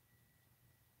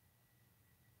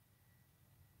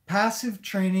 Passive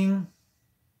training.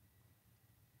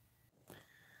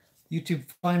 YouTube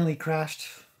finally crashed.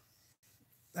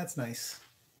 That's nice.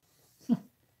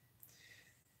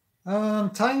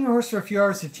 Tying a horse for a few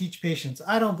hours to teach patience.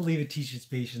 I don't believe it teaches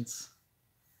patience,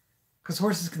 because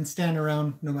horses can stand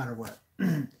around no matter what.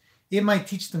 It might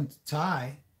teach them to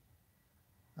tie,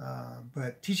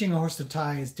 but teaching a horse to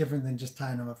tie is different than just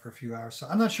tying them up for a few hours. So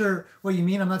I'm not sure what you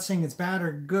mean. I'm not saying it's bad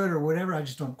or good or whatever. I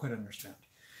just don't quite understand.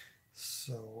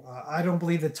 So I don't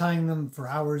believe that tying them for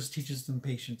hours teaches them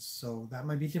patience. So that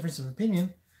might be a difference of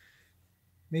opinion.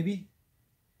 Maybe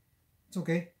it's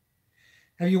okay.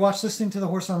 Have you watched Listening to the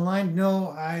Horse online? No,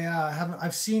 I haven't.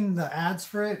 I've seen the ads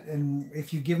for it, and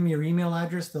if you give me your email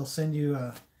address, they'll send you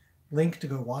a link to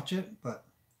go watch it. But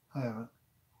I haven't.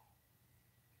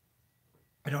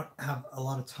 I don't have a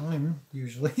lot of time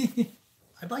usually.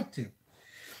 I'd like to.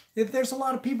 If there's a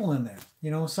lot of people in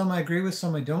there, some I agree with,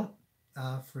 some I don't.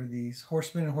 For these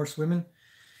horsemen and horsewomen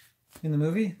in the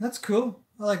movie, that's cool.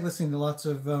 I like listening to lots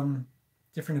of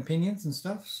different opinions and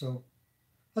stuff. So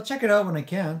I'll check it out when I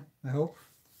can. I hope.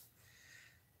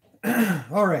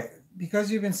 All right.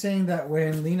 Because you've been saying that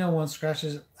when Lena wants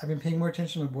scratches, I've been paying more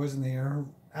attention to my boys, and they are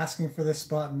asking for this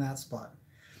spot and that spot.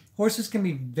 Horses can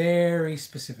be very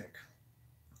specific.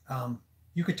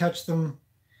 You could touch them.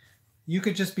 You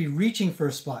could just be reaching for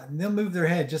a spot, and they'll move their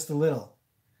head just a little,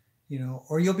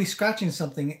 or you'll be scratching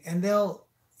something, and they'll,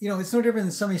 it's no different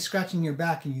than somebody scratching your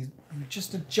back, and you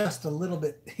just adjust a little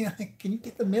bit. Can you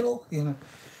get the middle?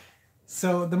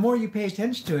 So the more you pay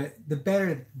attention to it, the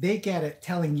better they get at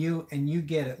telling you, and you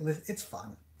get it. It's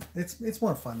fun. It's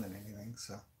more fun than anything.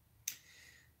 So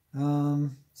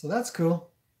that's cool.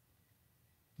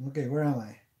 Okay, where am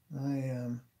I?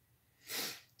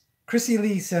 Chrissy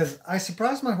Lee says, I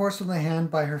surprised my horse with my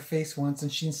hand by her face once, and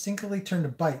she instinctively turned to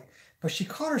bite, but she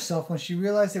caught herself when she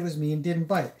realized it was me and didn't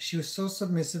bite. She was so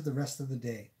submissive the rest of the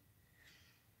day.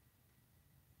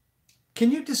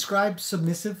 Can you describe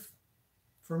submissive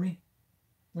for me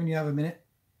when you have a minute?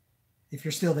 If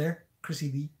you're still there,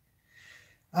 Chrissy Lee.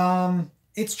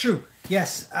 It's true.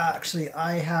 Yes, actually,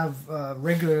 I have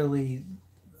regularly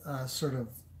sort of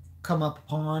come up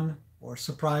upon or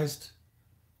surprised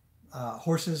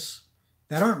horses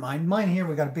that aren't mine. Mine here,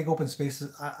 we got a big open space.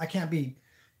 I can't be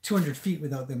 200 feet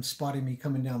without them spotting me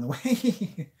coming down the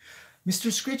way.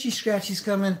 Mr. Scritchy Scratchy's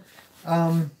coming.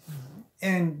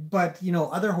 But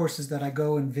other horses that I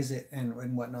go and visit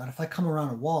and whatnot, if I come around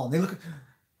a wall and they look,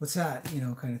 what's that,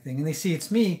 kind of thing, and they see it's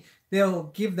me, they'll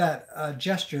give that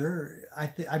gesture.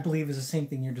 I believe is the same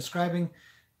thing you're describing,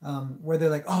 where they're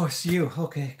like, oh, it's you.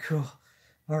 Okay, cool.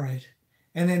 All right.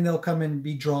 And then they'll come and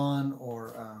be drawn,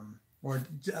 or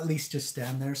at least just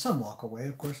stand there. Some walk away.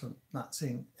 Of course, I'm not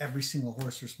saying every single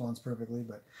horse responds perfectly,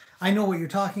 but I know what you're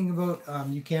talking about.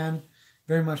 You can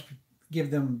very much give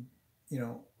them,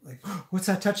 like, oh, what's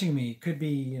that touching me? It could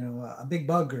be, a big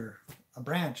bug or a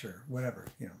branch or whatever,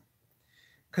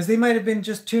 because they might have been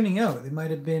just tuning out. They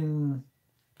might have been,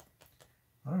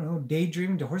 I don't know,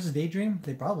 daydreaming. Do horses daydream?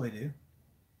 They probably do,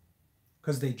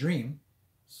 because they dream.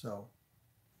 So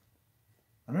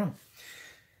I don't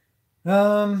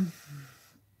know.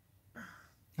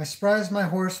 I surprised my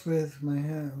horse with my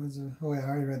hand. Oh, wait, I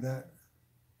already read that.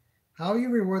 How you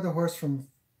reward the horse from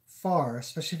far,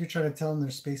 especially if you try to tell them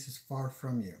their space is far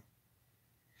from you.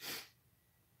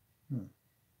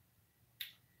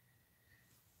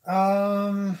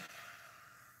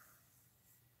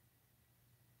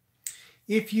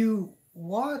 If you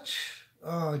watch,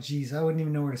 oh geez, I wouldn't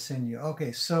even know where to send you.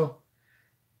 Okay, so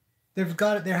there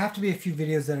have to be a few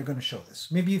videos that are going to show this.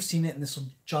 Maybe you've seen it and this will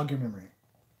jog your memory.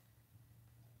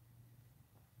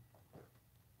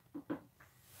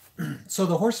 So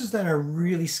the horses that are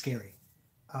really scary,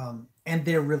 and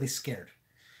they're really scared,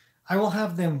 I will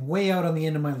have them way out on the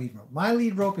end of my lead rope. My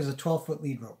lead rope is a 12-foot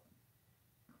lead rope.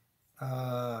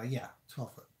 Yeah,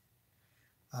 12 foot.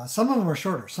 Some of them are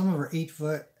shorter. Some of them are 8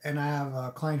 foot, and I have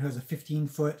a client who has a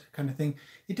 15-foot kind of thing.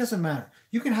 It doesn't matter.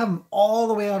 You can have them all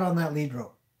the way out on that lead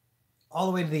rope, all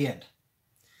the way to the end,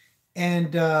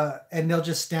 and they'll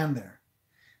just stand there.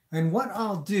 And what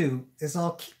I'll do is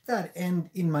I'll keep that end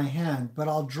in my hand, but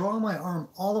I'll draw my arm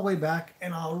all the way back,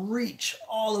 and I'll reach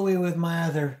all the way with my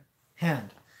other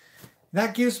hand.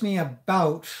 That gives me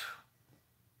about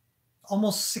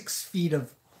almost 6 feet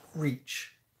of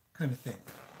reach, kind of thing.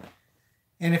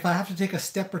 And if I have to take a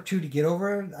step or two to get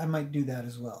over it, I might do that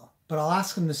as well. But I'll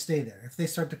ask them to stay there. If they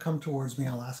start to come towards me,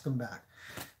 I'll ask them back.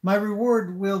 My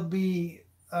reward will be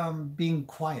being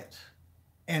quiet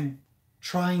and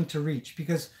trying to reach.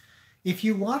 Because if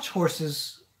you watch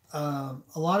horses, a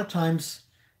lot of times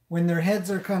when their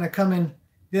heads are kind of coming,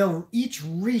 they'll each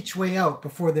reach way out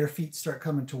before their feet start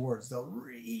coming towards. They'll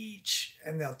reach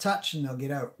and they'll touch and they'll get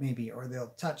out maybe, or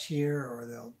they'll touch here,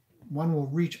 or one will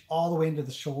reach all the way into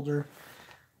the shoulder.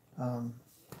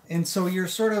 And so you're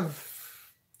sort of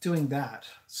doing that.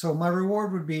 So my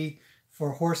reward would be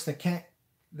for a horse that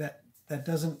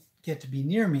doesn't get to be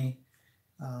near me,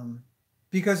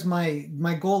 because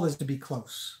my goal is to be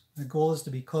close. My goal is to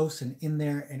be close and in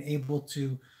there and able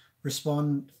to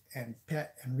respond and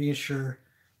pet and reassure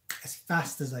as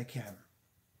fast as I can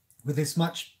with as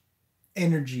much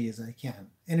energy as I can.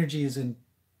 Energy is in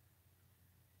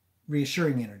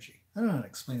reassuring energy. I don't know how to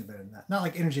explain it better than that. Not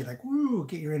like energy, like, woo,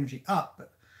 get your energy up,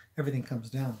 but everything comes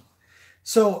down.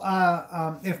 So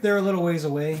if they're a little ways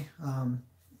away,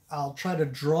 I'll try to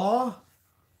draw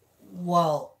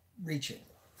while reaching.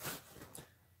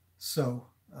 So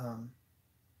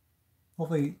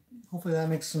hopefully that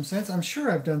makes some sense. I'm sure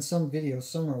I've done some video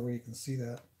somewhere where you can see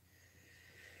that.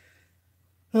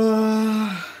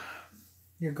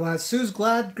 You're glad. Sue's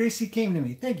glad Gracie came to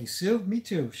me. Thank you, Sue. Me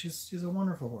too. She's a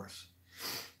wonderful horse.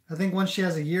 I think once she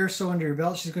has a year or so under your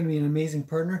belt, she's going to be an amazing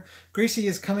partner. Gracie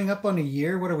is coming up on a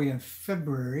year. What are we in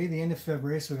February? The end of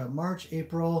February. So we got March,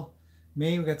 April,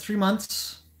 May. We got 3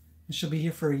 months, and she'll be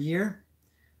here for a year.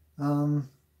 Her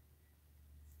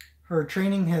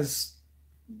training has,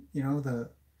 we're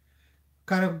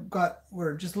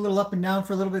just a little up and down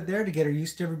for a little bit there to get her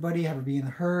used to everybody, have her be in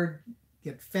the herd,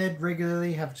 get fed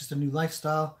regularly, have just a new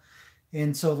lifestyle.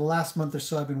 And so the last month or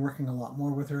so, I've been working a lot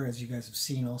more with her, as you guys have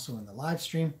seen also in the live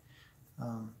stream.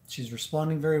 She's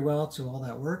responding very well to all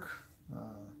that work.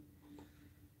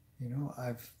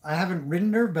 I haven't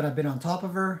ridden her, but I've been on top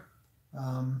of her.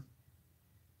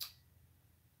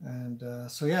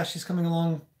 So yeah, she's coming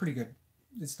along pretty good.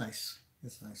 It's nice.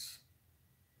 It's nice.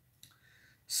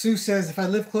 Sue says, if I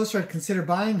live closer, I'd consider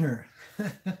buying her.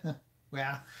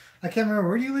 Well, I can't remember.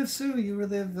 Where do you live, Sue? You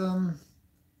live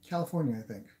California, I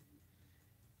think.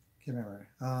 Can't remember.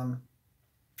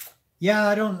 Yeah,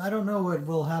 I don't know what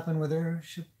will happen with her.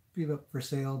 She'll be up for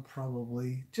sale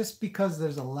probably, just because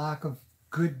there's a lack of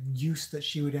good use that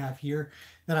she would have here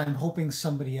that I'm hoping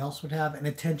somebody else would have, and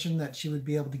attention that she would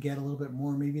be able to get a little bit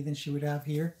more maybe than she would have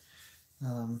here.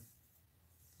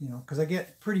 Because I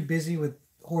get pretty busy with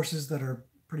horses that are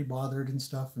pretty bothered and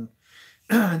stuff, and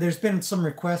there's been some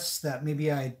requests that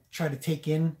maybe I try to take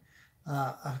in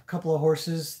a couple of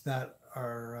horses that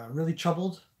are really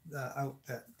troubled out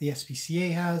that the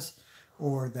SPCA has,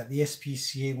 or that the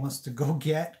SPCA wants to go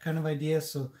get, kind of idea.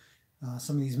 So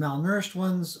some of these malnourished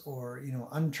ones, or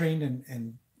untrained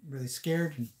and really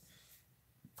scared. And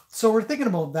so we're thinking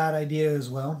about that idea as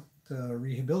well, to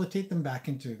rehabilitate them back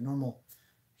into normal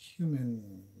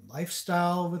human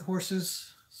lifestyle with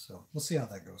horses. So we'll see how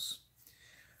that goes.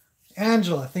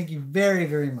 Angela, thank you very,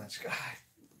 very much. God,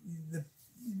 the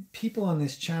people on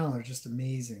this channel are just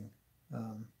amazing.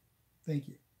 Thank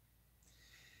you.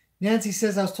 Nancy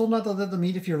says, I was told not to let them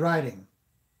eat if you're riding.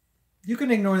 You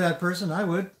can ignore that person. I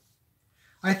would.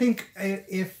 I think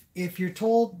if you're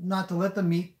told not to let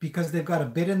them eat because they've got a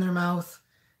bit in their mouth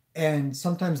and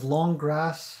sometimes long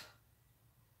grass.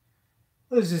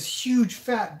 Oh, there's this huge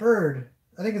fat bird.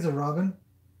 I think it's a robin.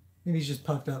 Maybe he's just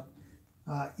puffed up,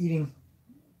 eating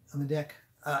on the deck.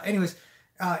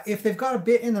 If they've got a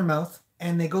bit in their mouth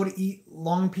and they go to eat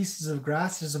long pieces of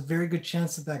grass, there's a very good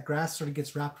chance that that grass sort of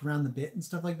gets wrapped around the bit and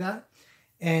stuff like that.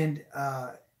 And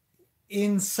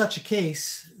in such a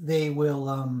case, they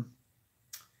will,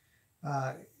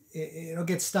 it'll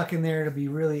get stuck in there.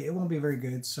 It won't be very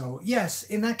good. So yes,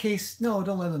 in that case, no,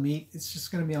 don't let them eat. It's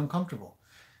just going to be uncomfortable.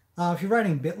 If you're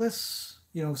riding bitless,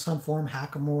 some form,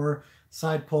 hackamore,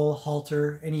 side pull,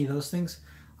 halter, any of those things,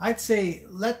 I'd say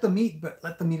let them eat, but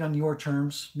let them eat on your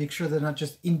terms. Make sure they're not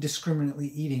just indiscriminately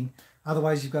eating.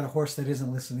 Otherwise, you've got a horse that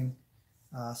isn't listening.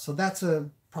 So that's a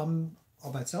problem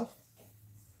all by itself.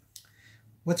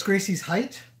 What's Gracie's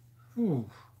height? Ooh.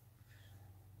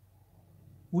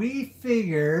 We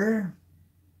figure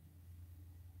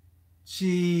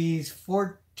she's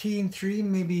 14.3,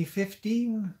 maybe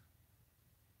 15.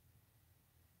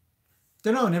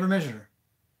 Don't know, never measured her.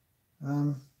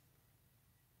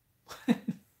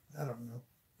 I don't know.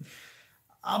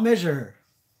 I'll measure her.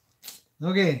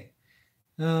 Okay.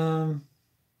 You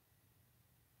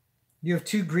have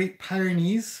two Great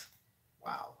Pyrenees.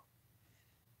 Wow.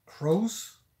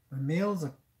 Crows. A male's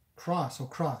a cross. Oh,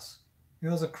 cross.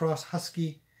 Male's a cross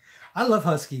husky. I love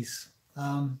huskies.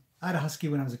 I had a husky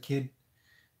when I was a kid.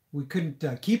 We couldn't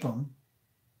keep them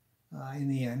in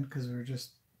the end because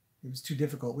it was too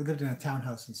difficult. We lived in a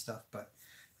townhouse and stuff, but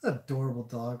it's an adorable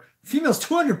dog. Female's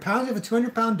 200 pounds. You have a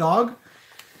 200-pound dog?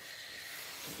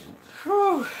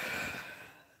 Whew.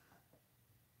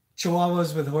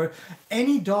 Chihuahuas with horse.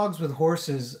 Any dogs with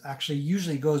horses actually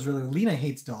usually goes really. Lena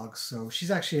hates dogs, so she's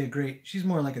actually she's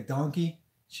more like a donkey.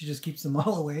 She just keeps them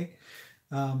all away.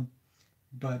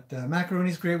 But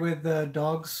Macaroni's great with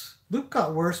dogs. Luke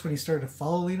got worse when he started to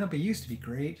follow Lena, but he used to be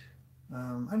great.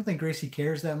 I don't think Gracie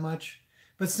cares that much.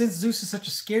 But since Zeus is such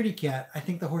a scaredy cat, I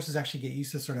think the horses actually get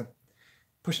used to sort of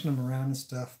pushing them around and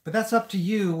stuff. But that's up to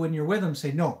you when you're with them.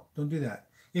 Say, no, don't do that.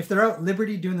 If they're out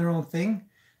liberty doing their own thing,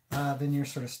 then you're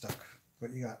sort of stuck.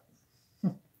 What you got?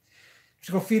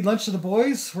 Should go feed lunch to the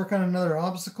boys, work on another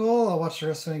obstacle. I'll watch the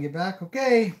rest when I get back.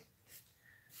 Okay.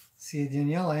 See you,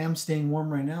 Danielle. I am staying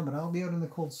warm right now, but I'll be out in the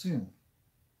cold soon.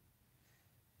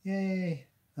 Yay.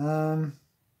 A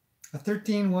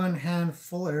 13-1 hand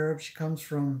full Arab. She comes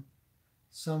from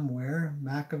somewhere.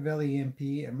 Machiavelli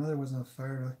MP. Her mother was on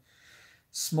fire.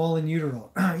 Small in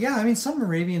utero. Yeah, I mean, some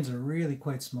Arabians are really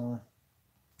quite small.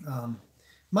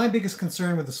 My biggest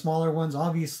concern with the smaller ones,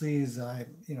 obviously, is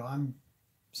I'm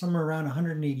somewhere around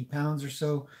 180 pounds or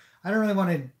so. I don't really want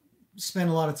to spend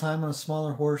a lot of time on a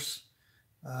smaller horse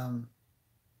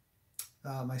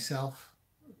myself.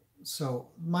 So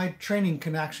my training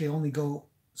can actually only go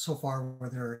so far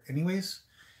with her anyways.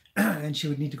 And she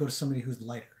would need to go to somebody who's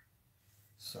lighter.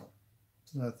 So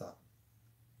it's another thought.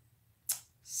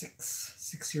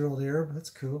 6-year-old Arab. That's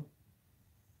cool.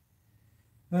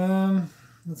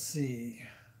 Let's see.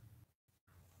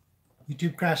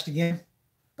 YouTube crashed again,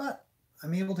 but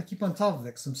I'm able to keep on top of it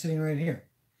because I'm sitting right here.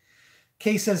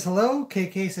 K says hello.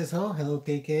 KK says hello. Hello,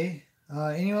 KK.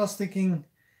 Anyone else thinking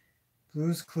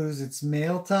Blue's Clues? It's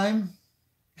mail time.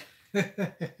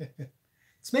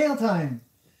 It's mail time.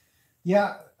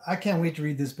 Yeah, I can't wait to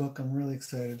read this book. I'm really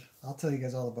excited. I'll tell you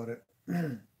guys all about it.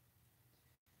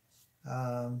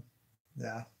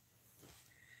 Yeah.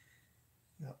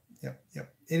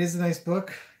 Yep. It is a nice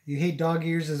book. You hate dog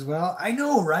ears as well. I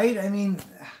know, right? I mean,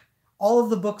 all of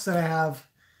the books that I have,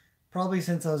 probably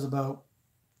since I was about,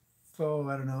 I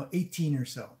don't know, 18 or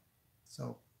so.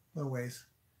 So, a little ways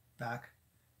back.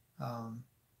 None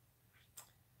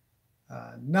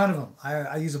of them.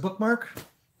 I use a bookmark.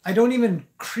 I don't even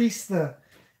crease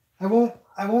I won't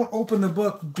open the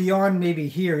book beyond maybe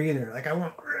here either. Like I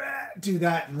won't do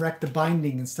that and wreck the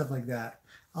binding and stuff like that.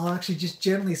 I'll actually just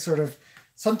gently sort of,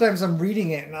 sometimes I'm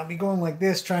reading it and I'll be going like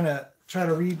this, trying to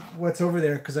read what's over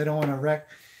there because I don't want to wreck.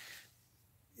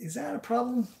 Is that a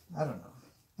problem? I don't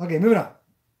know. Okay, moving on.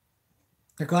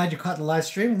 I'm glad you caught the live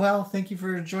stream. Well, thank you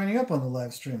for joining up on the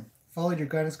live stream. Followed your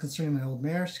guidance concerning my old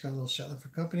mare. She's got a little Shetland for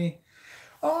company.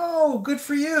 Oh, good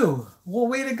for you. Well,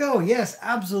 way to go. Yes,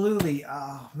 absolutely.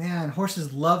 Oh, man,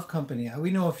 horses love company.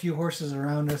 We know a few horses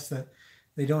around us that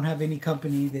they don't have any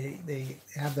company. They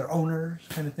have their owners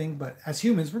kind of thing. But as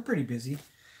humans, we're pretty busy.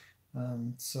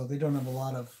 So they don't have a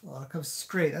lot of it's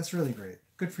great. That's really great.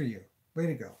 Good for you. Way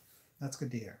to go. That's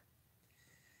good to hear.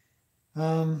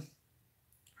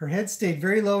 Her head stayed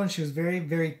very low and she was very,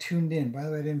 very tuned in. By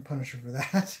the way, I didn't punish her for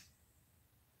that.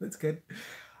 That's good.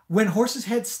 When horses'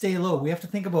 heads stay low, we have to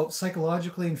think about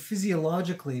psychologically and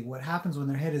physiologically what happens when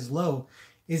their head is low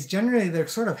is generally they're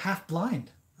sort of half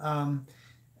blind.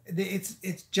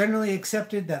 It's generally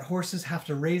accepted that horses have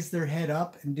to raise their head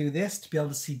up and do this to be able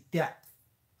to see depth.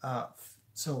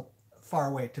 So far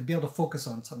away, to be able to focus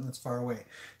on something that's far away.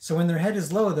 So when their head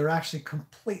is low, they're actually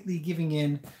completely giving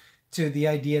in to the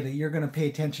idea that you're going to pay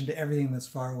attention to everything that's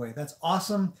far away. That's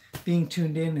awesome. Being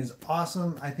tuned in is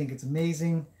awesome. I think it's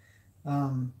amazing.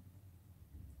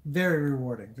 Very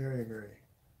rewarding. Very, very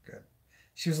good.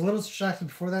 She was a little distracted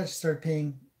before that. She started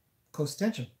paying close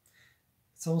attention.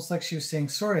 It's almost like she was saying,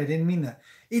 sorry, I didn't mean that.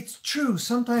 It's true.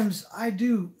 Sometimes I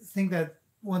do think that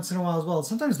once in a while as well.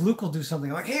 Sometimes Luke will do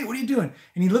something like, hey, what are you doing?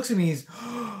 And he looks at me, he's,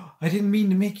 oh, I didn't mean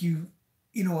to make you,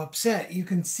 upset. You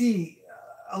can see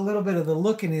a little bit of the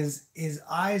look in his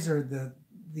eyes or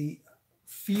the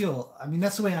feel. I mean,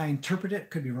 that's the way I interpret it.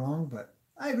 Could be wrong, but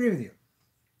I agree with you.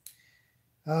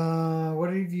 What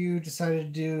have you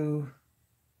decided to do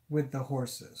with the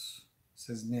horses?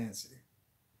 Says Nancy.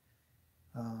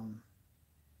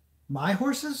 My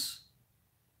horses?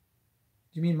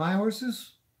 Do you mean my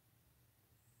horses?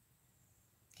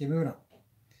 Okay, moving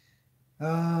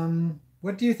on.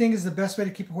 What do you think is the best way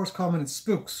to keep a horse calm when it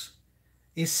spooks?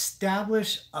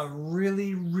 Establish a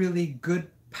really, really good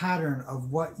pattern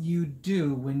of what you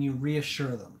do when you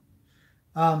reassure them.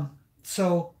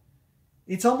 So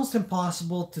it's almost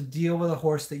impossible to deal with a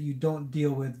horse that you don't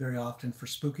deal with very often for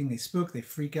spooking. They spook, they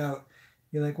freak out.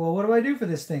 You're like, well, what do I do for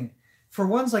this thing? For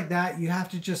ones like that, you have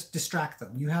to just distract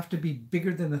them. You have to be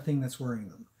bigger than the thing that's worrying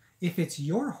them. If it's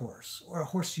your horse or a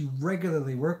horse you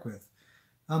regularly work with,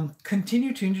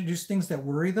 continue to introduce things that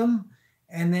worry them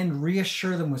and then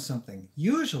reassure them with something.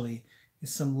 Usually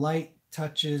it's some light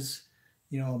touches,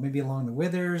 maybe along the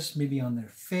withers, maybe on their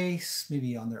face,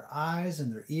 maybe on their eyes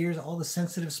and their ears, all the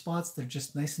sensitive spots. They're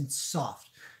just nice and soft.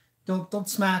 Don't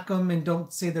smack them and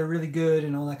don't say they're really good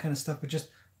and all that kind of stuff, but just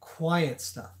quiet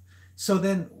stuff. So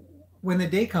then when the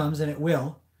day comes, and it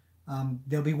will,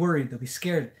 they'll be worried, they'll be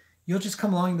scared. you'll just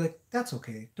come along and be like, that's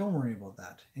okay, don't worry about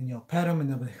that. And you'll pet them and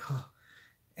they'll be like, oh.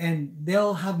 And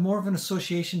they'll have more of an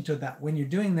association to that. When you're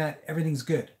doing that, everything's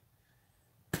good.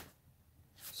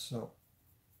 So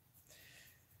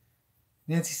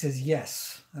Nancy says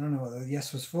yes. I don't know what the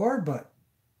yes was for, but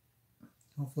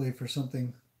hopefully for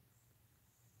something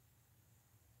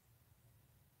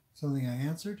I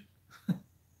answered.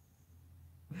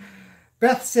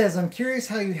 Beth says, I'm curious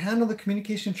how you handle the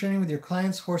communication training with your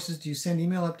clients' horses. Do you send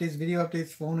email updates, video updates,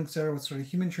 phone, etc.? What sort of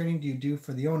human training do you do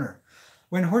for the owner?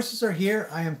 When horses are here,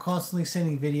 I am constantly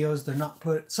sending videos. They're not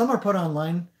put, some are put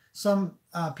online. Some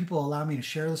people allow me to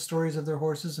share the stories of their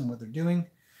horses and what they're doing.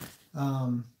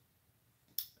 And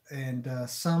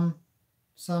some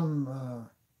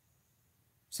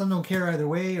don't care either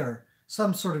way, or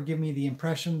some sort of give me the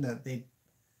impression that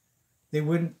they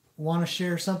wouldn't want to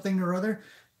share something or other.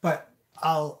 But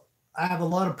I have a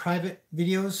lot of private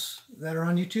videos that are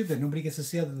on YouTube that nobody gets to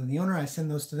see other than the owner. I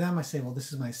send those to them. I say, well,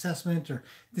 this is my assessment, or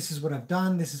this is what I've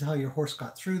done. This is how your horse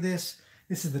got through this.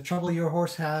 This is the trouble your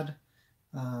horse had.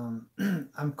 I'm in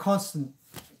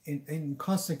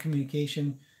constant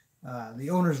communication. The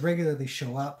owners regularly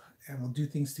show up and we'll do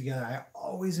things together. I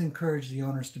always encourage the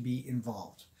owners to be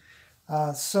involved.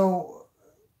 So,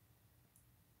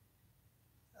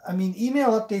 I mean,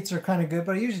 email updates are kind of good,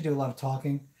 but I usually do a lot of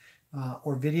talking.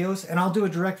 Or videos, and I'll do a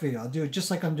direct video. I'll do it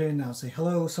just like I'm doing now. Say,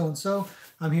 hello, so-and-so.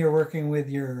 I'm here working with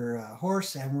your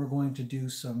horse, and we're going to do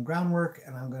some groundwork,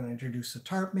 and I'm going to introduce a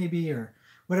tarp maybe, or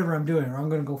whatever I'm doing, or I'm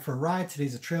going to go for a ride.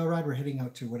 Today's a trail ride. We're heading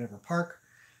out to whatever park.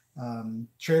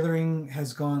 Trailering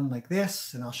has gone like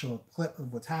this, and I'll show a clip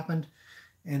of what's happened,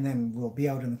 and then we'll be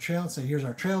out in the trail and say, here's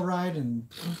our trail ride, and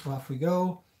off we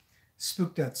go.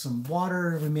 Spooked at some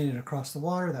water. We made it across the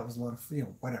water. That was a lot of,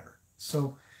 whatever.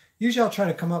 So usually I'll try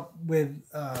to come up with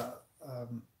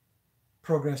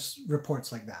progress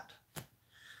reports like that.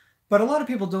 But a lot of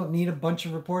people don't need a bunch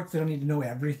of reports. They don't need to know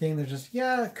everything. They're just,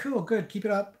 yeah, cool, good, keep it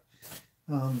up.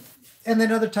 And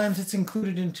then other times it's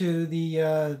included into the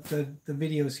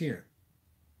videos here.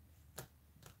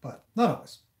 But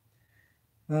not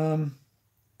always.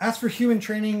 As for human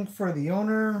training for the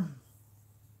owner,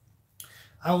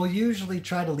 I will usually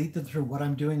try to lead them through what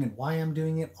I'm doing and why I'm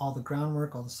doing it, all the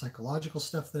groundwork, all the psychological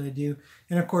stuff that I do.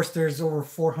 And of course, there's over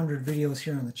 400 videos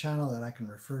here on the channel that I can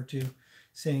refer to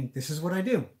saying, this is what I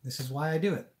do. This is why I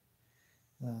do it.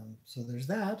 So there's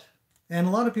that. And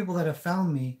a lot of people that have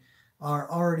found me are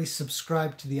already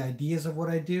subscribed to the ideas of what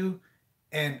I do.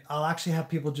 And I'll actually have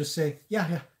people just say,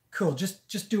 yeah, cool.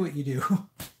 Just do what you do.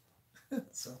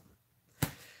 So,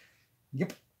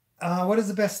 yep. What is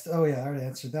the best? Oh yeah, I already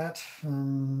answered that.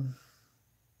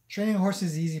 Training a horse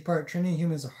is the easy part. Training a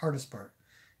human is the hardest part.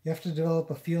 You have to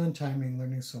develop a feel and timing,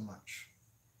 learning so much.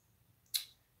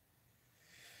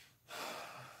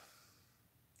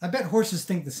 I bet horses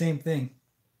think the same thing.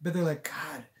 But they're like,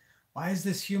 God, why is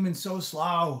this human so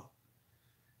slow?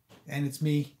 And it's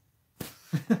me.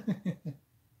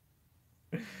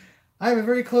 I have a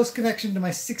very close connection to my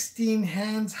 16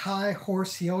 hands high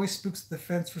horse. He always spooks at the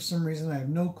fence for some reason. I have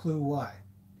no clue why.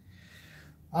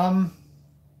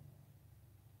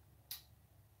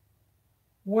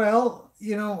 Well,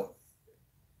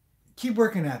 keep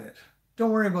working at it. Don't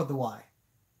worry about the why.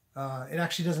 It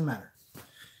actually doesn't matter.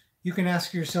 You can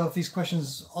ask yourself these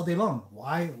questions all day long.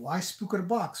 Why spook at a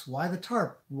box? Why the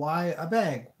tarp? Why a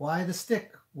bag? Why the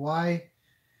stick? Why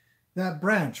that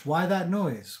branch? Why that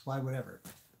noise? Why whatever?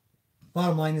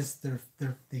 Bottom line is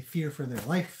they fear for their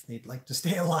life. They'd like to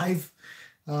stay alive.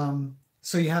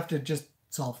 So you have to just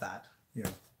solve that.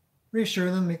 Reassure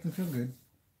them, make them feel good.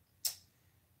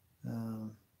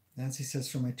 Nancy says,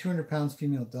 for my 200 pounds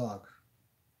female dog.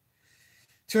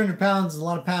 200 pounds is a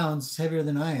lot of pounds. It's heavier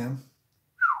than I am.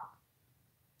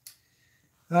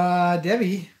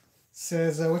 Debbie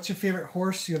says, what's your favorite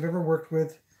horse you have ever worked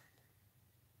with?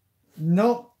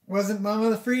 Nope, wasn't Mama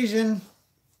the Frisian.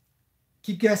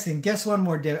 Keep guessing. Guess one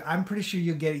more, Debbie. I'm pretty sure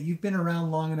you'll get it. You've been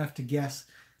around long enough to guess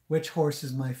which horse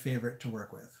is my favorite to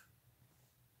work with.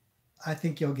 I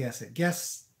think you'll guess it.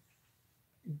 Guess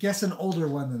an older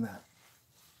one than that.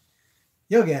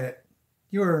 You'll get it.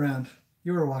 You were around.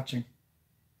 You were watching.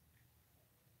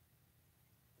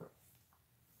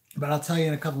 But I'll tell you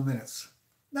in a couple minutes.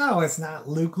 No, it's not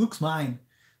Luke. Luke's mine.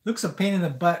 Luke's a pain in the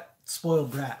butt,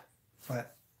 spoiled brat.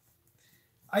 But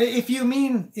if you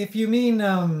mean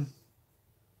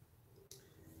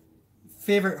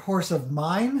favorite horse of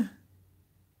mine,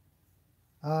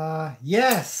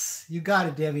 yes, you got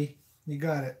it, Debbie. You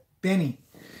got it. Benny.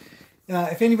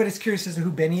 If anybody's curious as to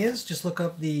who Benny is, just look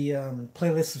up the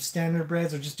playlist of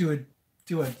standardbreds, or just do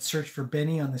a search for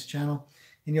Benny on this channel,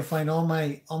 and you'll find all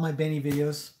my Benny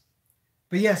videos.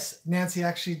 But yes, Nancy,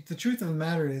 actually, the truth of the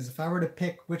matter is, if I were to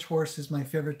pick which horse is my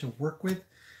favorite to work with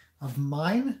of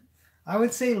mine, I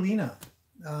would say Lena.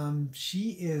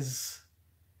 She is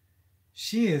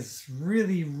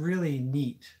really, really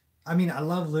neat. I mean, I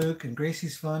love Luke and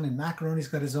Gracie's fun, and Macaroni's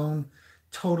got his own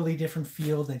totally different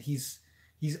field, and he's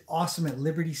awesome at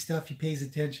Liberty stuff. He pays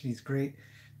attention. He's great.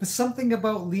 But something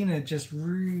about Lena just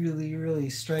really, really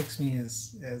strikes me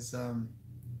as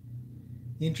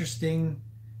interesting.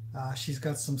 She's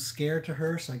got some scare to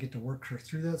her, so I get to work her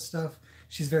through that stuff.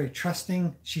 She's very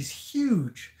trusting. She's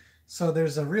huge, so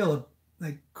there's a real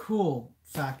like cool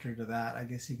factor to that, I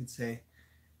guess you could say.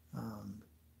 Um,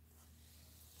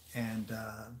 and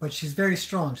But she's very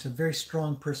strong. She's a very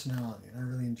strong personality, and I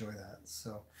really enjoy that.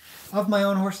 So, of my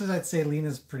own horses, I'd say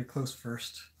Lena's pretty close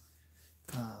first.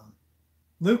 Um,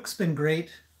 Luke's been great,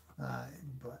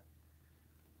 but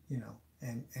you know,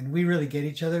 and we really get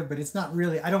each other. But it's not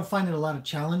really. I don't find it a lot of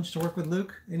challenge to work with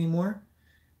Luke anymore.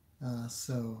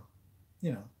 So,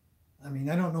 you know, I mean,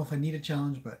 I don't know if I need a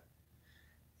challenge, but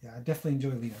yeah, I definitely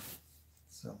enjoy Lena.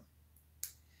 So,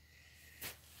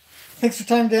 thanks for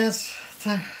time, Dance.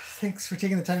 Thanks for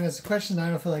taking the time to ask the question.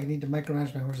 I don't feel like I need to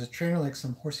micromanage my horse's trainer like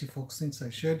some horsey folks thinks I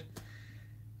should.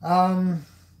 I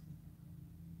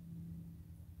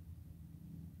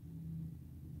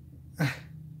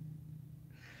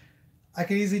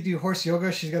could easily do horse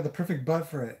yoga. She's got the perfect butt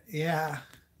for it. Yeah,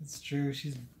 it's true.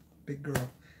 She's a big girl.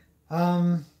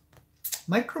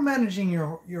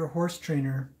 Micromanaging your horse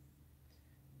trainer.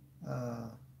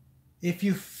 If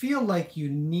you feel like you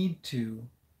need to,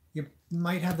 you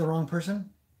might have the wrong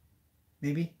person.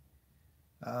 Maybe.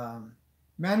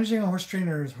 Managing a horse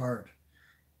trainer is hard,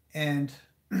 and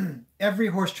every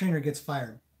horse trainer gets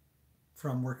fired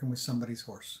from working with somebody's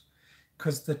horse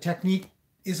because the technique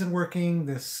isn't working,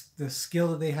 the skill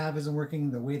that they have isn't working,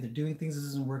 the way they're doing things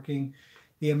isn't working,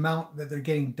 the amount that they're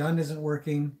getting done isn't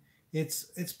working.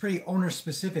 It's pretty owner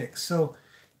specific. So,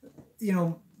 you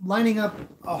know, lining up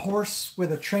a horse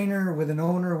with a trainer, with an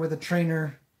owner, with a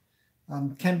trainer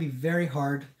can be very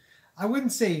hard. I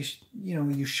wouldn't say, you know,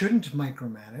 you shouldn't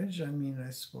micromanage. I mean, I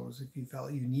suppose if you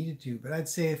felt you needed to, but I'd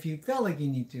say if you felt like you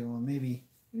need to, well, maybe,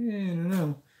 I don't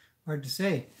know, hard to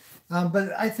say.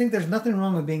 But I think there's nothing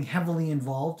wrong with being heavily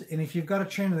involved. And if you've got a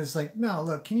trainer that's like, no,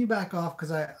 look, can you back off?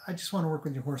 Because I just want to work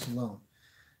with your horse alone.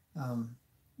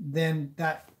 Then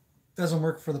that doesn't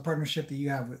work for the partnership that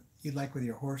you'd like with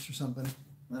your horse or something.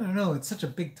 I don't know. It's such a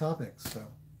big topic. So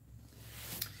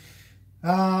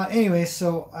anyway,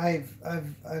 so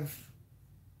I've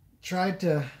tried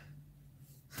to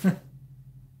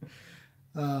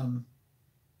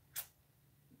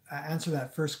answer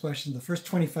that first question. The first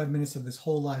 25 minutes of this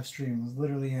whole live stream was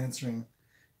literally answering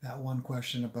that one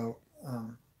question about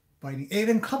biting. It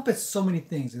encompassed so many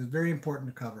things. It was very important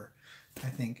to cover, I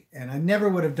think. And I never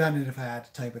would have done it if I had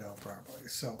to type it out properly.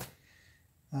 So,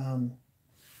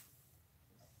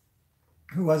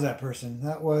 who was that person?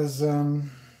 That was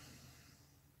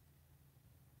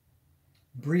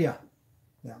Bria.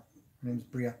 Yeah, her name's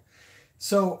Bria.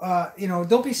 So, you know,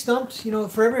 don't be stumped. You know,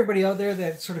 for everybody out there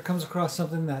that sort of comes across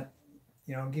something that,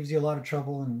 you know, gives you a lot of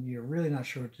trouble and you're really not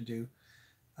sure what to do,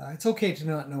 it's okay to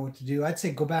not know what to do. I'd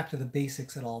say go back to the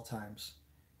basics at all times.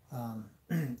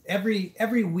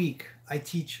 Every week I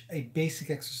teach a basic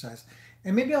exercise,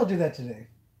 and maybe I'll do that today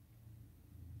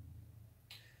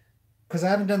because I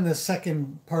haven't done the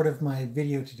second part of my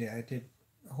video today. I did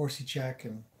a horsey check,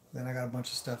 and then I got a bunch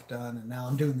of stuff done, and now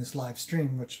I'm doing this live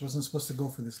stream, which wasn't supposed to go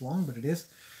for this long, but it is.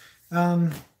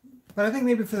 But I think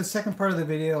maybe for the second part of the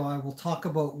video, I will talk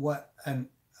about what a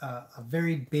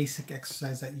very basic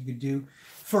exercise that you could do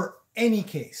for any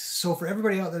case. So for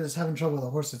everybody out there that's having trouble with a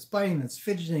horse that's biting, that's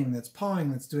fidgeting, that's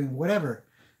pawing, that's doing whatever,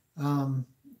 you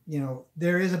know,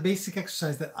 there is a basic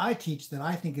exercise that I teach that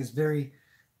I think is very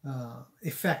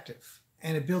effective,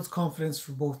 and it builds confidence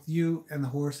for both you and the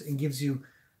horse and gives you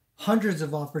hundreds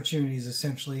of opportunities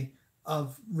essentially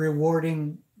of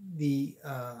rewarding the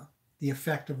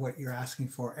effect of what you're asking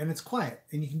for. And it's quiet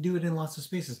and you can do it in lots of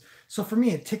spaces. So for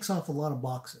me, it ticks off a lot of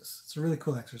boxes. It's a really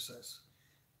cool exercise.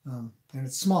 And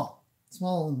it's small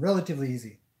and relatively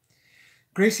easy.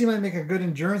 Gracie might make a good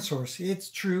endurance horse. It's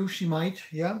true. She might.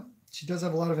 Yeah. She does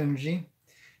have a lot of energy.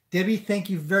 Debbie, thank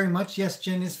you very much. Yes,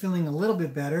 Jen is feeling a little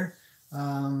bit better.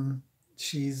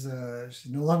 She's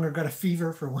no longer got a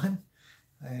fever for one.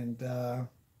 And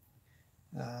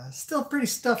still pretty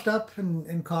stuffed up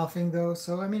and coughing though.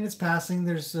 So, I mean, it's passing.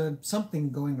 There's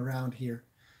something going around here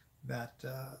that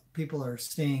people are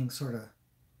staying sort of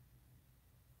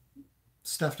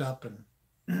stuffed up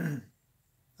and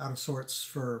out of sorts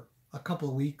for a couple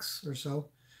of weeks or so.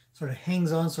 Sort of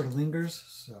hangs on, sort of lingers.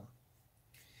 So,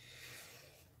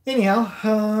 Anyhow,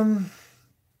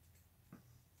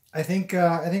 I think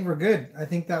we're good. I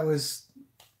think that's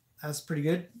pretty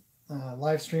good.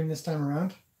 Live stream this time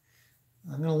around.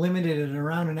 I'm gonna limit it at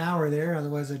around an hour there.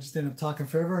 Otherwise, I just end up talking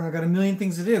forever, and I've got a million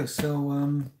things to do. So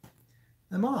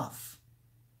I'm off.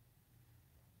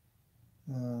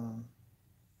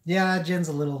 Yeah, Jen's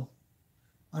a little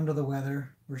under the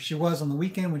weather, where she was on the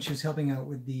weekend when she was helping out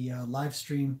with the live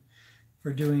stream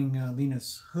for doing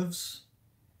Lena's hooves.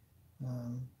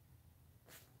 Um,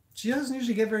 she doesn't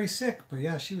usually get very sick, but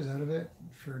yeah, she was out of it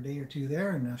for a day or two there,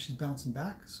 and now she's bouncing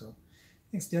back. So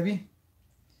thanks, Debbie.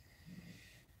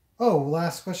 Oh,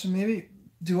 last question maybe.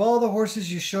 Do all the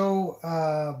horses you show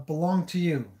belong to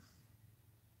you?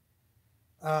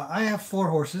 I have 4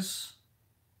 horses,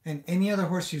 and any other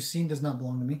horse you've seen does not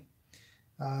belong to me.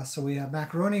 So we have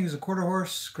Macaroni, who's a quarter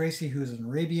horse, Gracie, who's an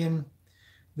Arabian,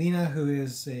 Lena, who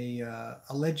is a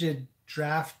alleged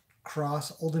draft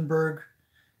cross Oldenburg,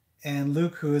 and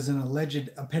Luke, who is an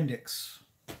alleged appendix.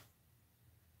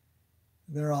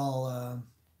 They're all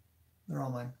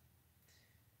mine.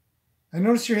 I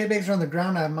noticed your hay bags are on the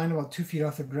ground. I have mine about 2 feet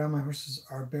off the ground. My horses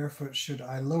are barefoot. Should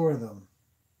I lower them?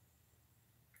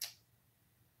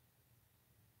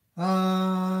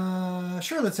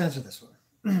 Sure, let's answer this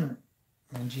one.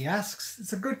 Angie asks,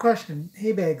 it's a good question.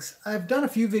 Hay bags. I've done a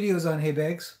few videos on hay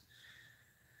bags.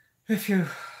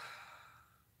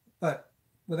 But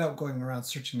without going around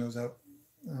searching those out.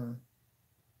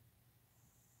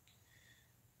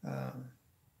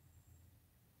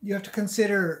 You have to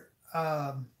consider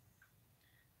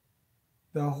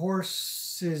the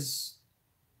horse's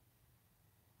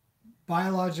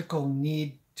biological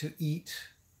need to eat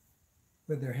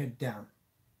with their head down.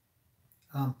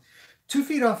 2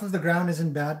 feet off of the ground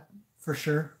isn't bad for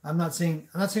sure. I'm not saying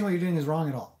what you're doing is wrong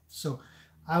at all. So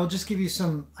I will just give you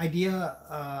some idea,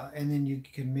 and then you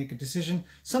can make a decision.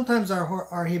 Sometimes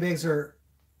our hay bags are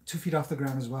 2 feet off the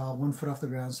ground as well, 1 foot off the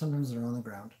ground. Sometimes they're on the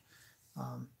ground,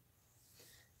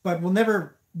 but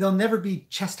they'll never be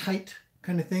chest height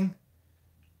kind of thing.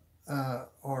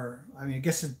 Or I mean, I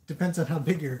guess it depends on how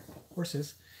big your horse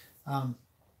is.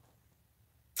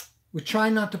 We try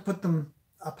not to put them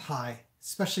up high,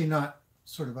 especially not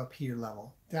sort of up here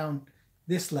level. Down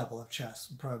this level of chest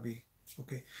would probably be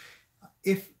okay.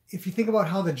 If you think about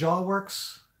how the jaw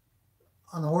works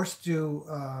on the horse, look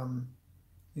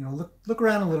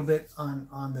around a little bit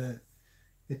on the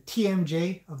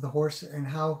TMJ of the horse and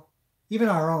how even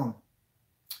our own.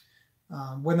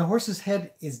 When the horse's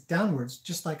head is downwards,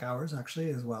 just like ours actually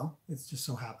as well, it just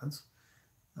so happens.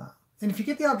 And if you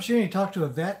get the opportunity to talk to a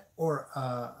vet or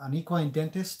an equine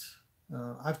dentist,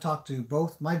 I've talked to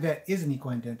both. My vet is an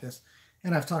equine dentist,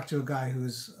 and I've talked to a guy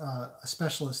who's a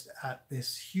specialist at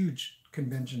this huge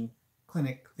convention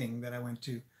clinic thing that I went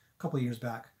to a couple of years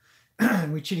back.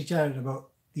 And we chitty-chatted about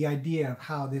the idea of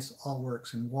how this all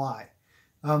works and why.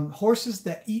 Horses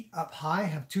that eat up high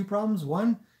have 2 problems.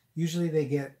 One, usually they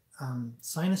get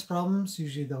sinus problems.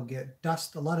 Usually they'll get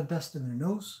a lot of dust in their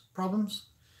nose problems.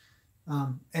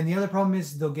 And the other problem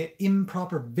is they'll get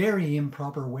very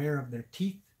improper wear of their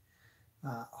teeth.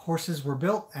 Horses were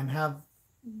built and have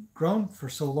grown for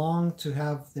so long to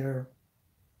have their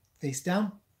face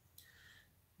down.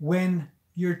 When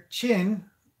your chin,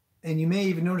 and you may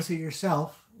even notice it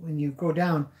yourself, when you go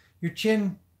down, your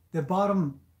chin,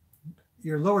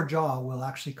 your lower jaw will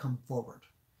actually come forward.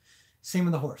 Same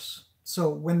with the horse. So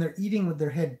when they're eating with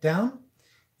their head down,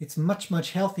 it's much,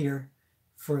 much healthier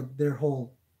for their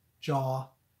whole jaw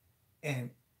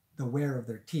and the wear of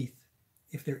their teeth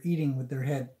if they're eating with their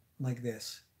head like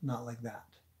this, not like that.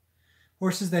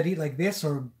 Horses that eat like this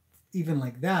or even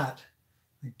like that,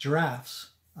 like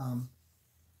giraffes,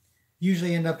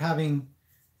 usually end up having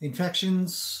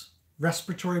infections,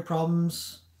 respiratory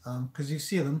problems, because you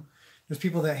see them. There's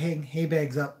people that hang hay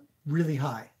bags up really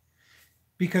high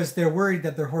because they're worried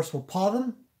that their horse will paw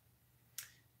them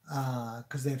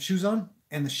because they have shoes on,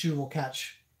 and the shoe will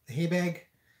catch the hay bag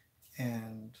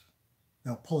and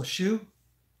they'll pull a shoe,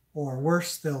 or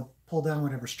worse, they'll pull down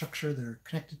whatever structure they're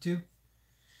connected to.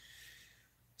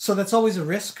 So that's always a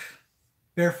risk,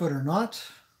 barefoot or not,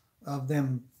 of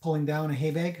them pulling down a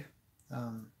hay bag.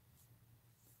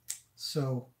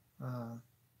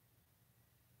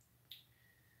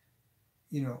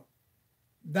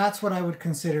 That's what I would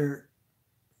consider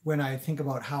when I think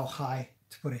about how high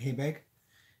to put a hay bag,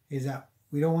 is that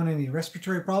we don't want any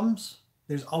respiratory problems.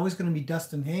 There's always going to be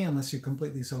dust in hay unless you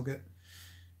completely soak it.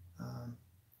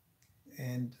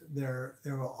 And there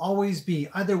will always be,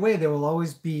 either way, there will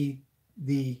always be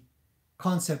the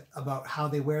concept about how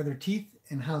they wear their teeth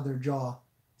and how their jaw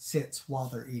sits while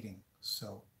they're eating.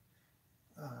 So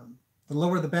the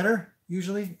lower the better,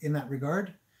 usually, in that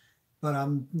regard. but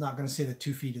I'm not going to say that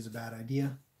 2 feet is a bad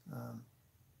idea.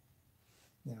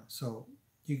 So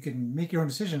you can make your own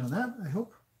decision on that, I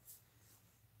hope.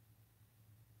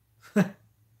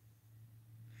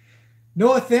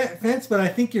 No offense, but I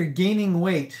think you're gaining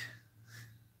weight.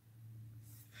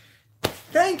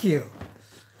 Thank you.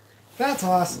 That's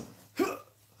awesome.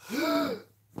 I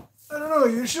don't know.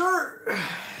 You sure?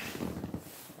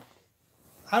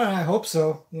 I don't know. I hope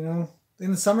so. In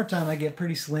the summertime, I get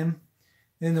pretty slim.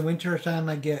 In the winter time,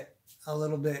 I get a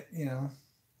little bit,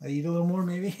 I eat a little more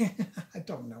maybe. I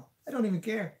don't know. I don't even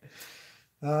care.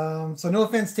 So no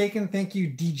offense taken. Thank you,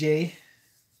 DJ.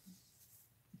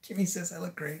 Kimmy says I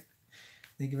look great.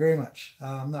 Thank you very much.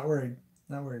 I'm not worried.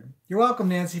 Not worried. You're welcome,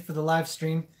 Nancy, for the live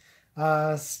stream.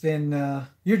 It's been,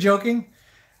 you're joking.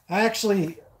 I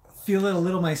actually feel it a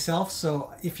little myself.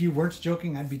 So if you weren't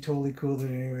joking, I'd be totally cool with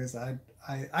it anyways.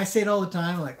 I say it all the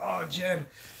time. Like, oh, Jed,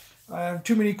 I have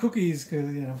too many cookies. Cause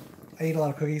I eat a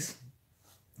lot of cookies.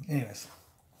 Anyways,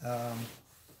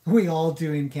 we all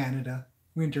do in Canada.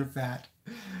 Winter fat.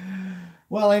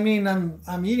 Well, I mean,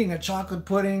 I'm eating a chocolate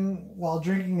pudding while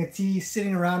drinking a tea,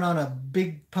 sitting around on a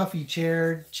big puffy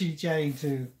chair, chitty-chatting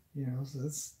to, so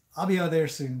I'll be out there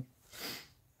soon.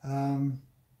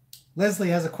 Leslie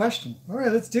has a question. All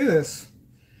right, let's do this.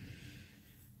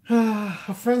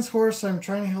 A friend's horse I'm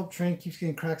trying to help train keeps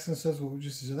getting cracks and says, "What would you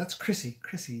suggest?" That's Chrissy.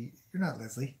 Chrissy, you're not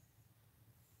Leslie.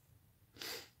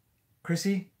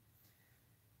 Chrissy,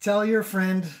 tell your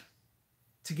friend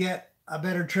to get a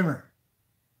better trimmer.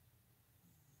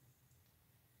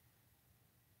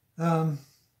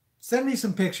 Send me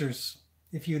some pictures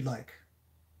if you'd like.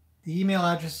 The email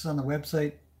address is on the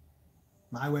website,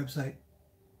 my website,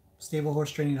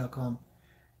 stablehorsetraining.com.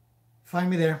 Find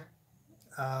me there.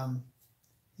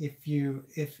 If you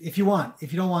want.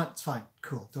 If you don't want, it's fine.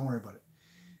 Cool. Don't worry about it.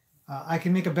 I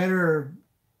can make a better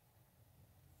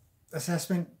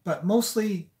assessment, but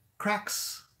mostly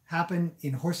cracks happen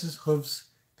in horses' hooves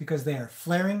because they are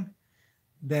flaring.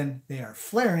 Then they are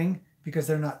flaring because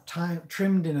they're not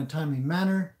trimmed in a timely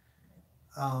manner,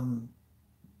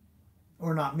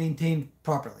 or not maintained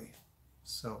properly.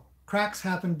 So cracks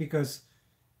happen because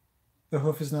the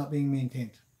hoof is not being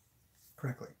maintained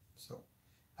correctly. So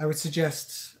I would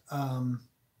suggest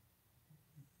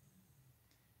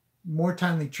more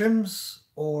timely trims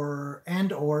or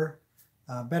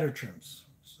better trims.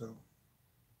 So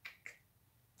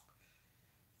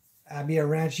Abbey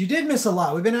Ranch, you did miss a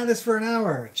lot. We've been at this for an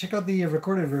hour. Check out the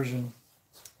recorded version.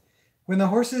 When the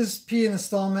horses pee in the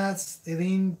stall mats, they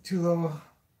lean too low.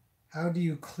 How do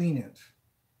you clean it?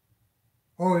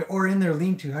 Or in their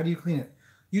lean-to, how do you clean it?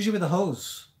 Usually with a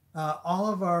hose. All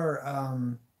of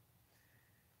our,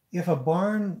 if a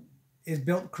barn is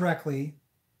built correctly,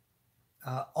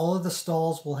 all of the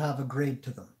stalls will have a grade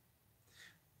to them.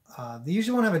 They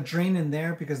usually won't have a drain in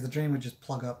there because the drain would just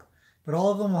plug up, but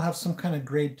all of them will have some kind of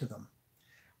grade to them.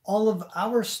 All of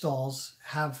our stalls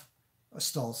have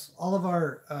all of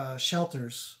our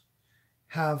shelters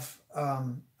have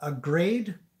a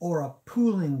grade or a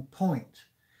pooling point.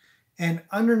 And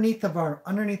underneath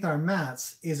our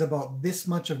mats is about this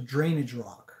much of drainage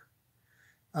rock.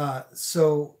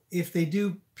 So if they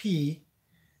do pee,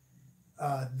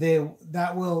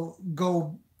 that will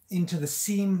go into the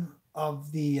seam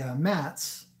of the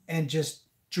mats and just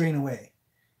drain away.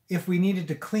 If we needed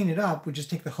to clean it up, we just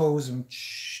take the hose and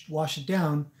wash it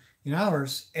down in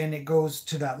ours, and it goes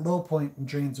to that low point and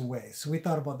drains away. So we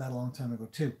thought about that a long time ago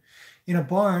too. In a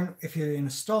barn, if you're in a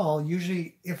stall,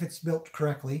 usually if it's built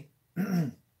correctly,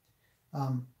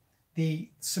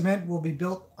 the cement will be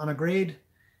built on a grade.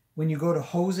 When you go to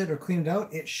hose it or clean it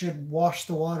out, it should wash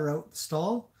the water out the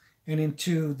stall and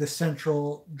into the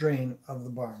central drain of the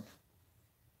barn.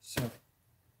 So,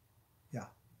 yeah.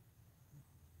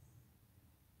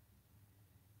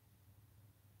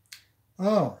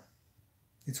 Oh,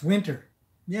 it's winter.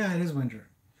 Yeah, it is winter.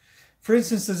 For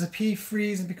instance, does a pea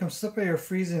freeze and become slippery or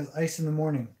freeze as ice in the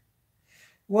morning?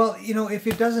 Well, if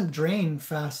it doesn't drain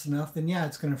fast enough, then yeah,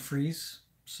 it's going to freeze.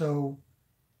 So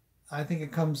I think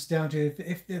it comes down to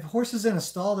if the horse is in a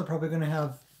stall, they're probably going to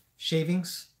have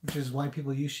shavings, which is why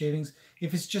people use shavings.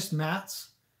 If it's just mats,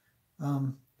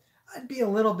 I'd be a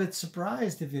little bit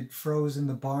surprised if it froze in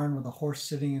the barn with a horse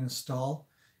sitting in a stall.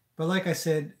 But like I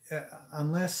said,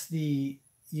 unless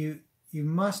you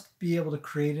must be able to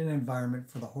create an environment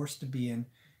for the horse to be in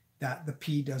that the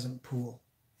pee doesn't pool.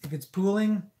 If it's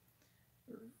pooling,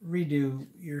 redo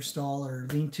your stall or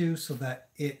lean-to so that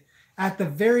it, at the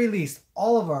very least,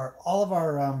 all of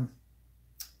our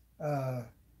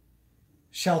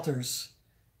shelters,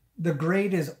 the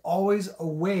grade is always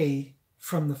away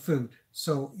from the food.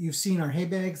 So you've seen our hay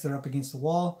bags, they're up against the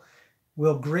wall.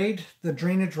 we'll grade the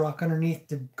drainage rock underneath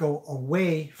to go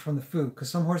away from the food, because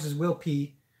some horses will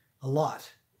pee a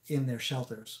lot in their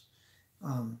shelters.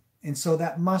 And so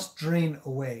that must drain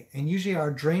away. And usually our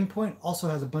drain point also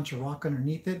has a bunch of rock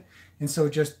underneath it. And so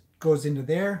it just goes into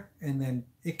there. And then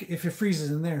if it freezes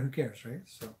in there, who cares, right?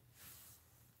 So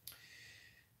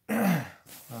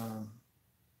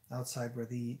outside where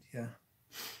they eat, yeah.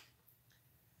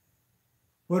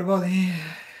 What about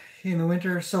in the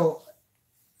winter? So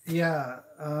yeah.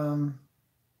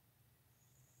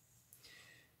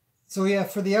 So yeah,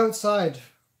 for the outside,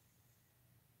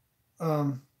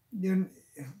 you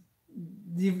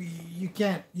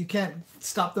can't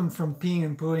stop them from peeing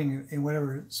and pooing in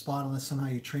whatever spot unless somehow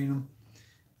you train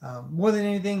them. More than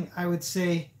anything, I would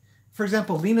say, for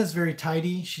example, Lena's very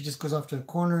tidy. She just goes off to a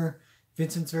corner.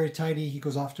 Vincent's very tidy. He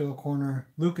goes off to a corner.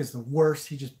 Luke is the worst.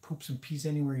 He just poops and pees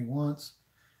anywhere he wants.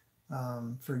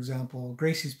 For example,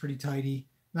 Gracie's pretty tidy.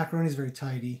 Macaroni's very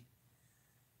tidy.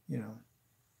 You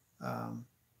know.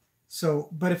 So,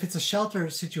 but if it's a shelter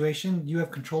situation, you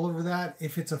have control over that.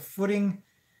 If it's a footing,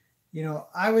 you know,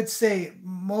 I would say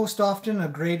most often a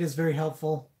grade is very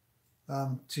helpful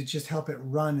to just help it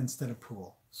run instead of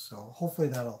pool. So hopefully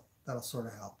that'll sort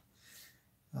of help.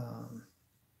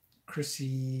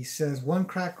 Chrissy says, one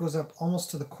crack goes up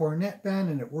almost to the coronet band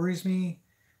and it worries me.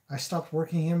 I stopped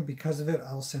working him because of it.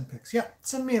 I'll send pics. Yeah,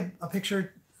 send me a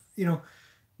picture. You know,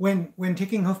 when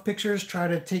taking hoof pictures, try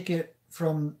to take it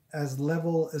from as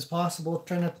level as possible.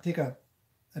 Try not to take a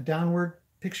downward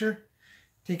picture.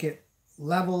 Take it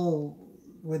level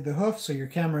with the hoof, so your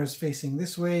camera is facing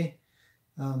this way,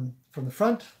 from the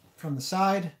front, from the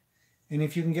side, and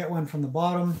if you can get one from the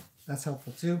bottom, that's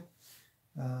helpful too.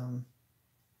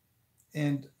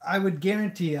 And I would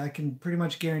guarantee, I can pretty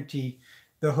much guarantee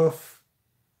the hoof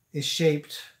is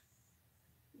shaped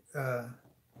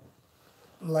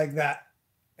like that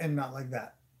and not like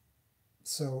that.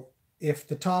 So if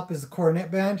the top is the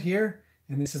coronet band here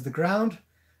and this is the ground,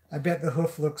 I bet the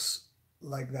hoof looks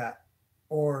like that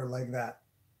or like that,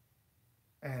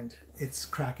 and it's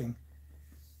cracking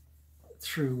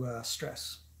through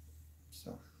stress.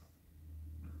 So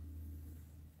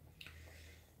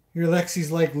your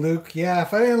Lexi's like Luke. Yeah,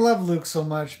 if I didn't love Luke so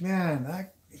much, man,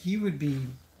 he would be,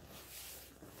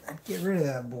 I'd get rid of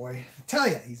that boy. I tell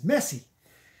you, he's messy.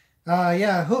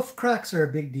 Yeah, hoof cracks are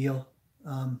a big deal.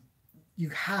 You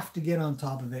have to get on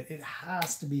top of it. It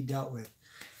has to be dealt with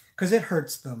because it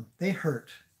hurts them. They hurt.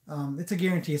 It's a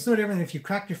guarantee. It's no different than if you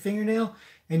cracked your fingernail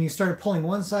and you started pulling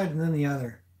one side and then the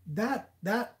other.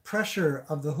 That pressure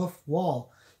of the hoof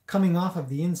wall coming off of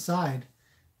the inside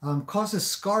causes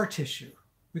scar tissue.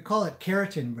 We call it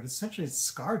keratin, but essentially it's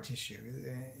scar tissue.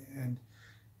 And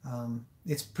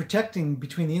it's protecting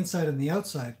between the inside and the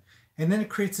outside. And then it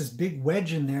creates this big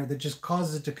wedge in there that just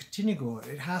causes it to continue going.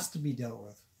 It has to be dealt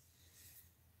with.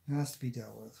 It has to be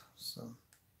dealt with. So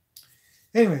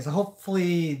anyways,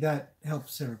 hopefully that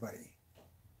helps everybody.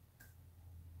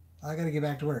 I got to get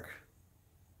back to work.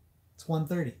 It's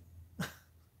 1:30.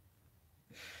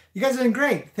 You guys are doing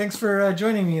great. Thanks for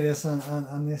joining me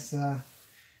on this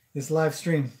this live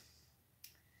stream.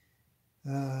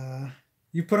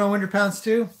 You put on winter pounds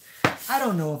too? I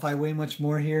don't know if I weigh much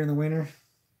more here in the winter.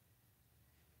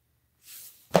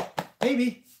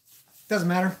 Maybe. Doesn't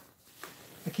matter.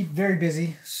 I keep very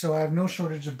busy, so I have no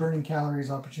shortage of burning calories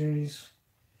opportunities.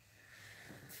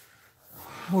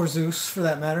 Or Zeus, for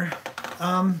that matter.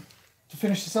 To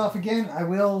finish this off again, I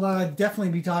will definitely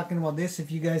be talking about this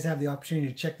if you guys have the opportunity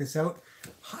to check this out.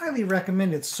 Highly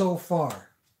recommend it so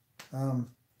far.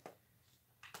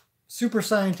 Super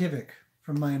scientific,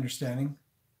 from my understanding.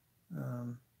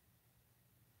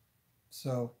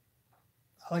 So,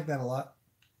 I like that a lot.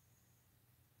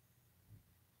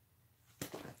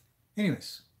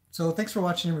 Anyways, so thanks for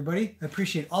watching, everybody. I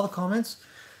appreciate all the comments,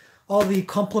 all the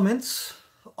compliments,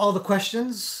 all the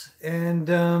questions, and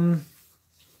I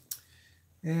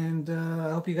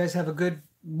hope you guys have a good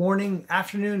morning,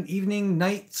 afternoon, evening,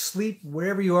 night, sleep,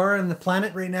 wherever you are on the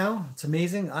planet right now. It's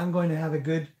amazing. I'm going to have a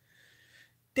good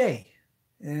day,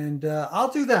 and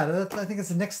I'll do that. I think it's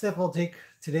the next step I'll take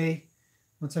today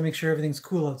once I make sure everything's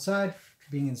cool outside.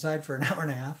 Being inside for an hour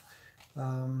and a half.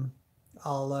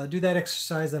 I'll do that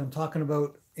exercise that I'm talking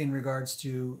about in regards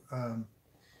to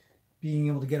being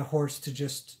able to get a horse to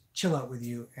just chill out with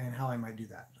you and how I might do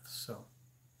that. So,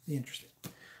 be interesting.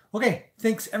 Okay,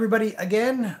 thanks everybody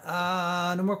again.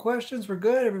 No more questions. We're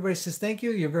good. Everybody says thank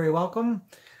you. You're very welcome.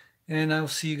 And I will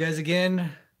see you guys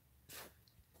again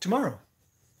tomorrow.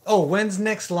 Oh, when's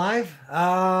next live?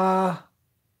 I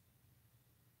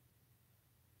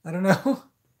don't know.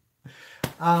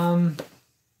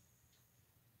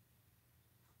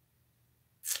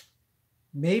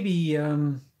 maybe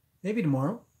maybe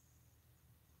tomorrow.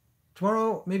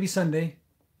 Tomorrow, maybe Sunday.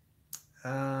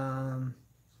 Trying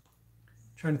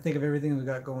to think of everything we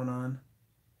got going on.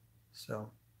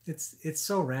 So it's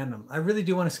so random. I really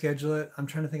do want to schedule it. I'm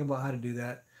trying to think about how to do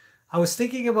that. I was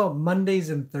thinking about Mondays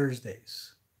and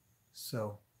Thursdays.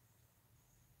 So,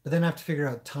 but then I have to figure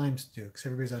out times to do it because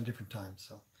everybody's on different times.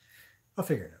 So I'll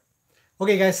figure it out.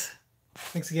 Okay, guys.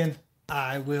 Thanks again.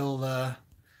 I'll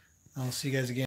see you guys again.